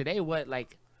happened today, what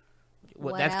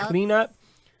What that's else?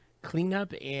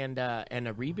 cleanup and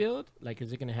a rebuild. Like,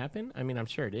 is it gonna happen? I mean, I'm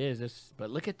sure it is. But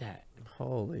look at that.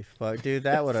 Holy fuck, dude,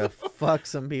 that would have fucked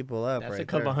some people up That's right a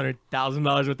couple there.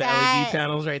 $100,000 with the That LED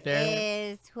panels right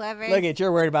there. Is whoever Look at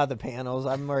you're worried about the panels.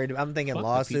 I'm worried. I'm thinking Fuck the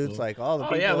lawsuits, people. like all the Oh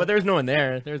people. yeah, well there's no one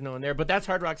there. There's no one there. But that's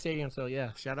Hard Rock Stadium, so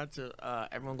yeah. Shout out to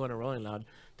everyone going to Rolling Loud.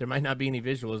 There might not be any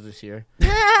visuals this year.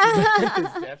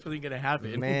 It's definitely gonna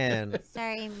happen. Man.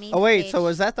 Sorry, me. Oh wait, stage. so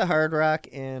was that the Hard Rock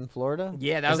in Florida?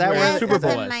 Yeah, that Is was that where where the Super that's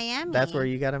Bowl in was. Miami. That's where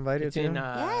you got invited It's to? in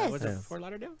Yes. what's it, Yeah. Fort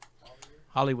Lauderdale?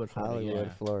 Hollywood, Florida. Hollywood,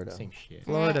 yeah. Florida. Same shit.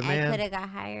 Florida, I man. could have got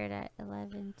hired at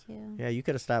 11 too. Yeah, you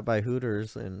could have stopped by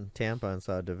Hooters in Tampa and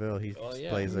saw DeVille. He Oh, yeah.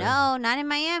 plays there. No, not in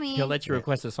Miami. He'll let you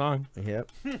request a song Yep,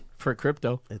 for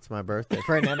crypto. it's my birthday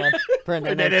for an, for an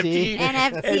An NFT.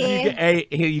 NFT. And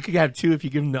you could have two if you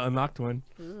give him the unlocked one.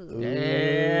 Ooh.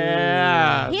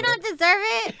 Yeah. He don't deserve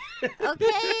it.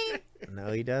 Okay.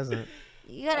 No, he doesn't.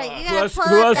 You gotta Who else? pull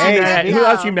Who up else? that You mad at? window. Who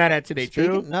else you mad at today?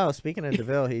 True. Speaking of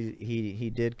DeVille, he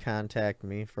did contact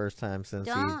me first time since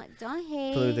Don't he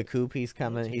hate. flew the coop. He's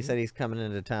coming. He said he's coming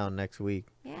into town next week.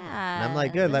 Yeah. And I'm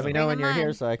like, good. Let let's me know when bring you're 'em here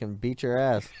on. so I can beat your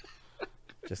ass.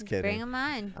 Just Bring kidding. them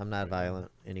on. I'm not violent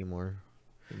anymore.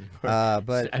 Ever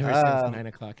But since 9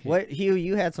 o'clock. hit. what Hugh?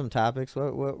 You had some topics.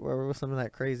 What was some of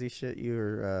that crazy shit you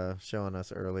were showing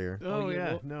us earlier? Oh, yeah, yeah,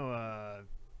 well- no.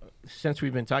 Since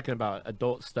we've been talking about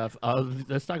adult stuff,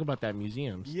 let's talk about that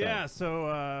museum stuff. Yeah,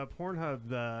 so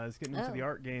Pornhub is getting into the Oh.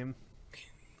 art game.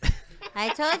 I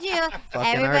told you,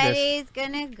 Fucking everybody's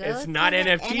gonna go. It's to not the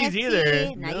NFTs NFT.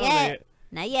 either. Not No, yet.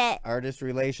 Not yet. Artist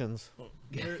relations.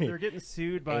 They're getting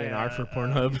sued by A&R for a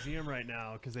Pornhub. museum right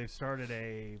now because they've started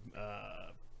a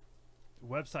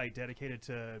website dedicated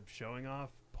to showing off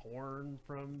porn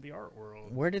from the art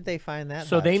world. Where did they find that?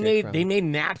 So hot they chick made from? they made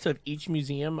maps of each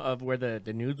museum of where the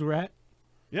nudes were at.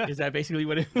 Yeah, Is that basically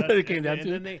what it, That's- came down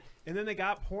to? And then they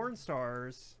got porn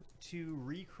stars to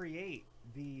recreate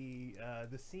the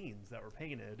scenes that were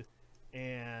painted,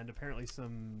 and apparently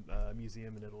some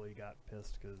museum in Italy got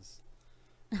pissed because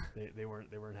they weren't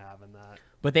having that.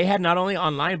 But they had not only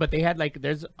online, but they had like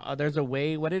there's a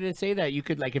way. What did it say that you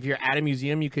could like if you're at a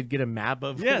museum, you could get a map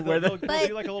of Yeah, where they'll the But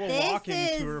do like a little this walking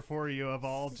is- tour for you of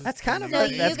all. Just That's kind of So a-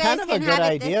 you that's guys kind of a can good have it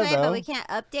idea, this way, though. but we can't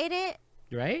update it.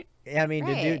 right. Yeah, I mean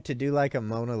Right. to do like a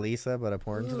Mona Lisa, but a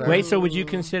porn star. Wait, so would you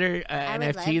consider I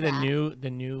would NFT love that. the new the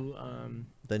nude.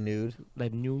 nude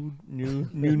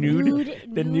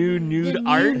the new nude The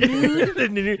art nude. the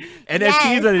new NFTs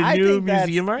Yes. are the I new think that's-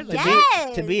 museum art. Like,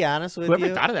 Yes. To be honest with Whoever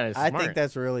you, thought of that is I smart. think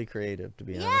that's really creative. To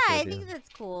be Yeah, honest I with think you, that's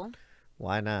cool.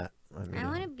 why not? I mean, I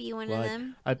want to be one well, of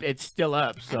them. it's still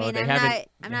up, so I mean, they I'm haven't. not. they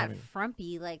I'm not haven't-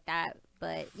 frumpy like that,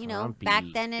 but you know, Frumpy. back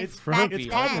then It's it's back frumpy. It's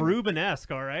then. called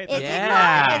Rubenesque, all right. Is That's- it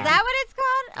Yeah. called? Is that what it's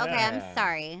called? Okay, Yeah. I'm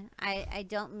sorry. I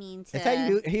don't mean to. is that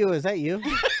you, Hugh? Is that you?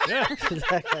 yeah.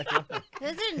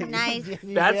 Those are nice. That's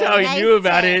Yeah. how he Nice knew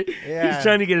about tip. it. Yeah. He's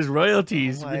trying to get his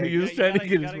royalties. Oh my- He was Yeah, trying you to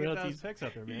get his gotta royalties. those pics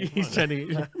out there, man. He's Come on. trying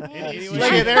to. Anyway,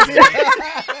 Look at there.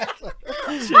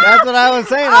 That's what I was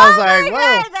saying. I was Oh like, my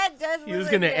whoa. God, that does. He was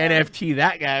look gonna good. NFT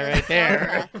that guy right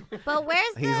there. But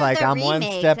where's He's the, like, the I'm one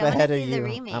remakes? step I wanna ahead of see the you.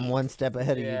 remakes. I'm one step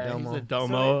ahead of Yeah, you, he's Domo. a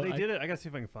domo. So they did it. I gotta see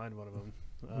if I can find one of them.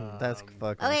 That's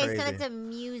fucking Okay, crazy. so it's a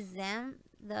museum,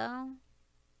 though.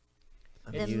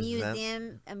 A The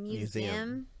museum.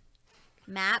 museum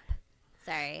map.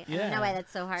 Sorry, I don't Yeah. know why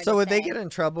that's so hard. So to would they say. get in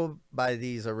trouble by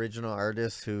these original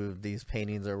artists who these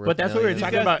paintings are worth? But that's what we were millions?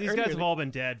 talking about These earlier. guys have all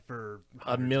been dead for A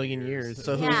hundreds of million years.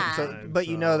 So who? Yeah. So, but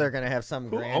you know they're gonna have some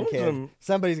Who owns grandkid. them?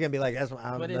 Somebody's gonna be like, "That's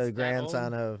I'm But the it's that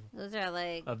grandson of." Those are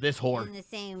like Of this whore. in the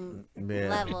same Yeah.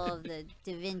 level of the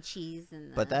Da Vinci's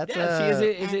and the, But that's Yeah, see,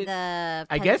 is and it? the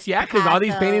I guess yeah, because all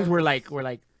these paintings Picassos. were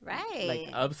like right.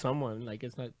 of someone. Like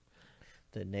it's not.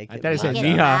 the naked. I thought it said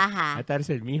Naked Mija. Maja. I thought it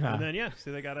said And Mija. then yeah,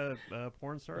 so they got a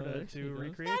porn star Oh, to actually do does.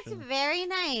 recreation. That's very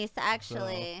nice,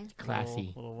 actually.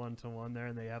 Classy. Little one-to-one there,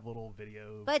 and they have little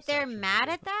video. But they're sections mad of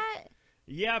at it. that.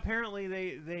 Yeah, apparently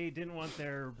they didn't want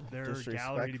their gallery to be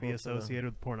Disrespectful to them. associated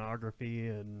with pornography,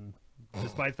 and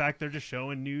despite the fact they're just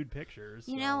showing nude pictures.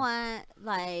 You so- know what?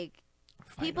 Like,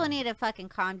 people need to fucking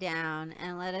calm down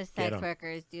and let us Get sex 'em.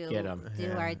 workers do Get 'em.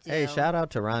 do our do. Hey, shout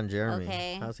out to Ron Jeremy.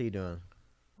 Okay. How's he doing?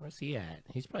 Where's he at?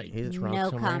 He's probably He's drunk No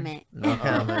somewhere. comment. No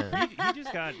comment. He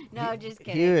just got No, just Hugh,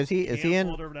 kidding. is he in?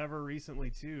 canceled or whatever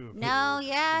recently too. for No,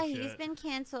 yeah, some he's shit. been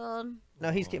canceled.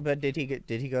 No, but did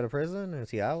he go to prison? Is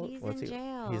he out? He's What's in he?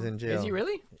 jail. He's in jail. Is he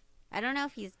really? I don't know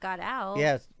if he's got out.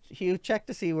 Yeah, Hugh, check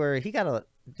to see where he got a.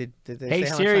 Did they Hey, say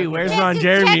how much Siri, time he where's got? Check Ron to-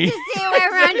 Jeremy? Check to see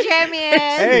where Ron Jeremy is.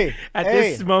 Hey, At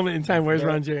hey. this moment in time, where's There-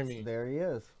 Ron Jeremy? There he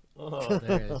is. Oh,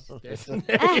 there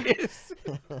he is.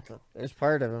 There's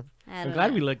part of him. I I'm don't glad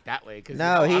know. we looked that way. Cause No,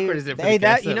 how he. awkward is it for Hey, the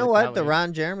guests that you know look what? that The way?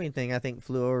 Ron Jeremy thing, I think,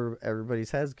 flew over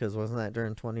everybody's heads because wasn't that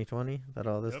during 2020 that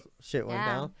all this Yep. shit went Yeah.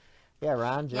 down? Yeah,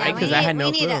 Ron Yeah, Jeremy. Right, 'cause we I need, had no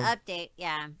we need clue. an update.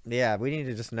 Yeah. Yeah, we need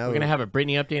to just know. We're gonna have a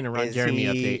Britney update and a Ron is Jeremy he,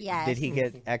 update. Yes. Did he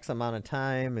get X amount of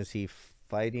time? Is he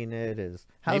fighting it?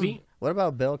 Maybe. What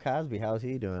about Bill Cosby? How's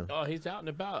he doing? Oh, he's out and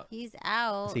about. He's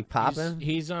out. Is he popping?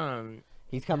 He's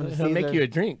He's coming to He'll make Caesar. you a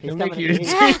drink. He's He'll make coming you a to-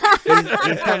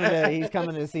 drink. he's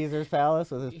coming to Caesar's Palace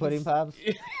with his pudding pops.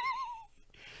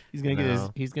 He's gonna get his.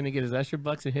 No. He's gonna get his Usher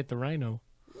bucks and hit the Rhino.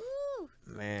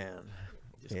 Man,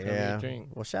 Just come get a yeah. drink.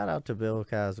 Well, shout out to Bill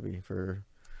Cosby for.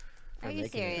 Are you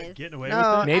serious? Getting away No,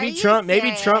 with it. Maybe Are you Trump. Maybe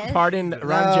Trump serious? pardoned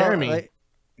Ron No, Jeremy. like,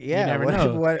 Yeah. never what,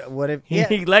 know. What if He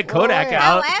yeah. let Kodak wait.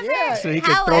 out. However, so he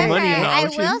could throw money in the I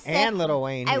ocean. will say, And Lil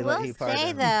Wayne. I he let- will he say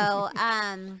pardoned. though,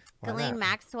 Why Ghislaine not?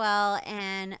 Maxwell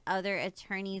and other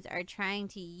attorneys are trying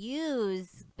to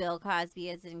use Bill Cosby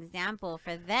as an example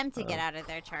for them to get out of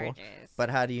their charges. But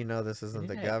how do you know this isn't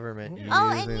the Yeah. government? Oh,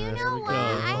 and using you this? know we what?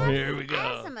 go. Here we I go.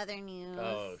 have some other news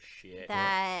shit.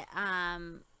 that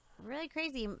really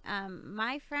crazy.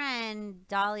 My friend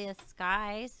Dahlia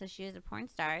Sky, so she was a porn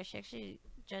star. She actually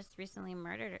just recently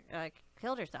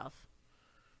killed herself.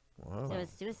 Whoa. So it was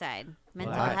suicide. Well,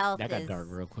 Mental health that got is. dark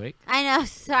real quick. I know.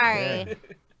 Sorry.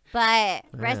 But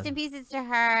rest Yeah. in pieces to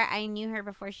her. I knew her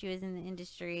before she was in the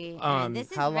industry. And this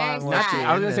is how very long was she sad.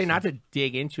 I was gonna in say this? not to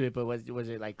dig into it, but was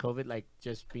it like COVID, like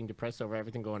just being depressed over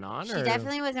everything going on? She or?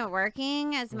 definitely wasn't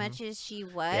working as much as she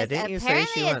was. Yeah, didn't you say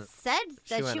Apparently, she it went- said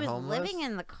she that went she was homeless? living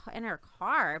in her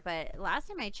car. But last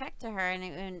time I checked to her,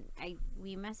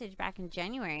 we messaged back in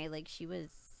January, like she was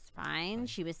fine.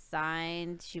 She was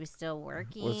signed. She was still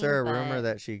working. Was there a rumor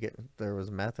but- that there was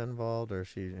meth involved, or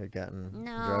she had gotten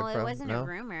No, drug it problem? wasn't No? a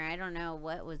rumor. I don't know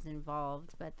what was involved,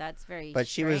 but that's very. But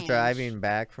she was strange. driving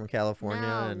back from California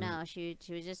No, and no, she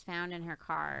was just found in her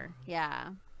car. Yeah,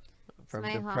 from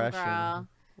my depression. homegirl.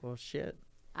 Well, shit.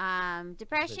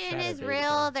 Depression sad is day,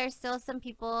 real. so. There's still some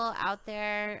people out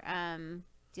there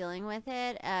dealing with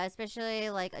it, especially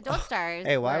like adult stars.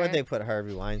 Hey, why would where- they put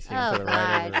Harvey Weinstein Oh put it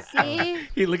right over God! the- See,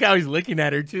 Hey, look how he's looking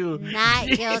at her too. not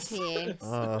Jeez. guilty.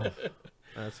 Oh,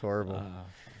 that's horrible.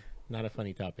 Not a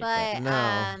funny topic. But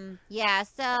No. yeah.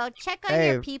 So check on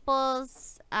Hey. your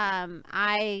peoples.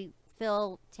 I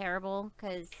feel terrible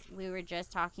because we were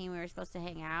just talking. We were supposed to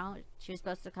hang out. She was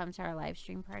supposed to come to our live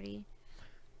stream party.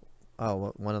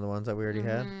 Oh, one of the ones that we already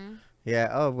had. Mhm. Yeah.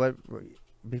 Oh, what?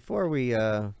 Before we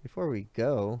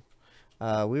go,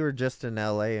 we were just in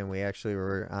LA and we actually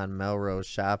were on Melrose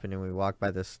shopping and we walked by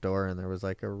this store and there was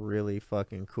like a really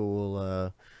fucking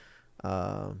cool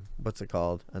what's it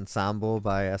called? Ensemble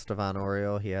by Estevan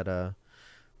Oriol. He had a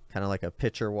kind of like a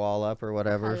picture wall up or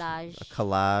whatever. Collage. A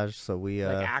collage. So we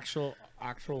like actual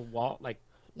wall, like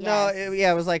No,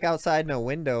 Yes. it was like outside in a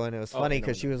window, and it was Oh, funny in a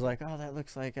because she window. was like, "Oh, that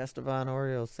looks like Esteban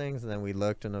Oriol's things," and then we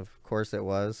looked, and of course it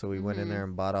was. So we went in Mm-hmm. there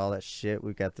and bought all that shit.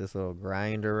 We got this little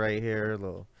grinder right here,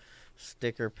 little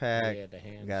sticker pack. yeah, the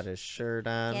hands. Got his shirt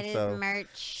on. Get his So merch.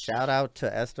 shout out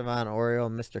to Esteban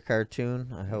Oriol, Mr.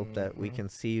 Cartoon. I hope that we can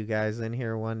see you guys in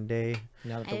here one day.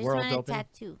 Now that I the just world's want a open,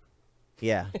 tattoo.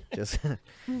 Yeah, just hey,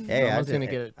 someone's just- gonna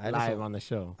get it I just live want- on the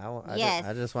show. I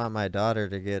Yes. just want my daughter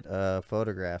to get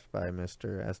photographed by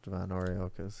Mr. Esteban Oriol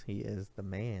because he is the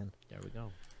man. There we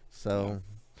go. So,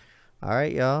 all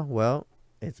right, y'all. Well,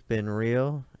 it's been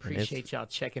real. and it's- Appreciate y'all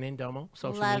checking in, Domo.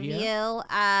 Social Love media.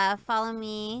 you. Follow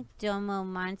me, Domo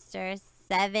Monster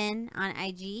 7 on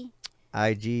IG.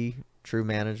 IG, True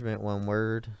Management, one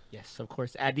word. Yes, of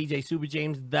course. At DJ Super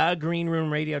James,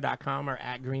 thegreenroomradio.com or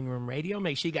at Green Room Radio.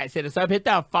 Make sure you guys hit us up. Hit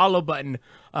that follow button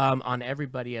on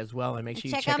everybody as well. And make sure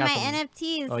you Check check out out my some,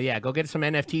 NFTs. Oh, yeah. Go get some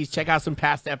NFTs. Check out some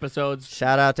past episodes.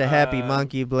 Shout out to Happy Uh,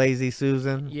 Monkey, Blazy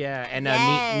Susan. Yeah. And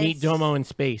Yes. meet Domo in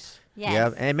space. Yes.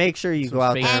 Yep. And make sure you Some go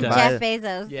out space there And and stuff. buy. Jeff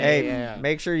Bezos. Yeah. Hey, yeah.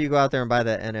 make sure you go out there and buy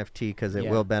that NFT because it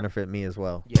Yeah. will benefit me as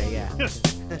well. Yeah, yeah.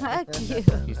 Fuck you.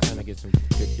 He's trying to get some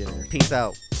good dinner. Peace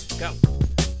out. Go.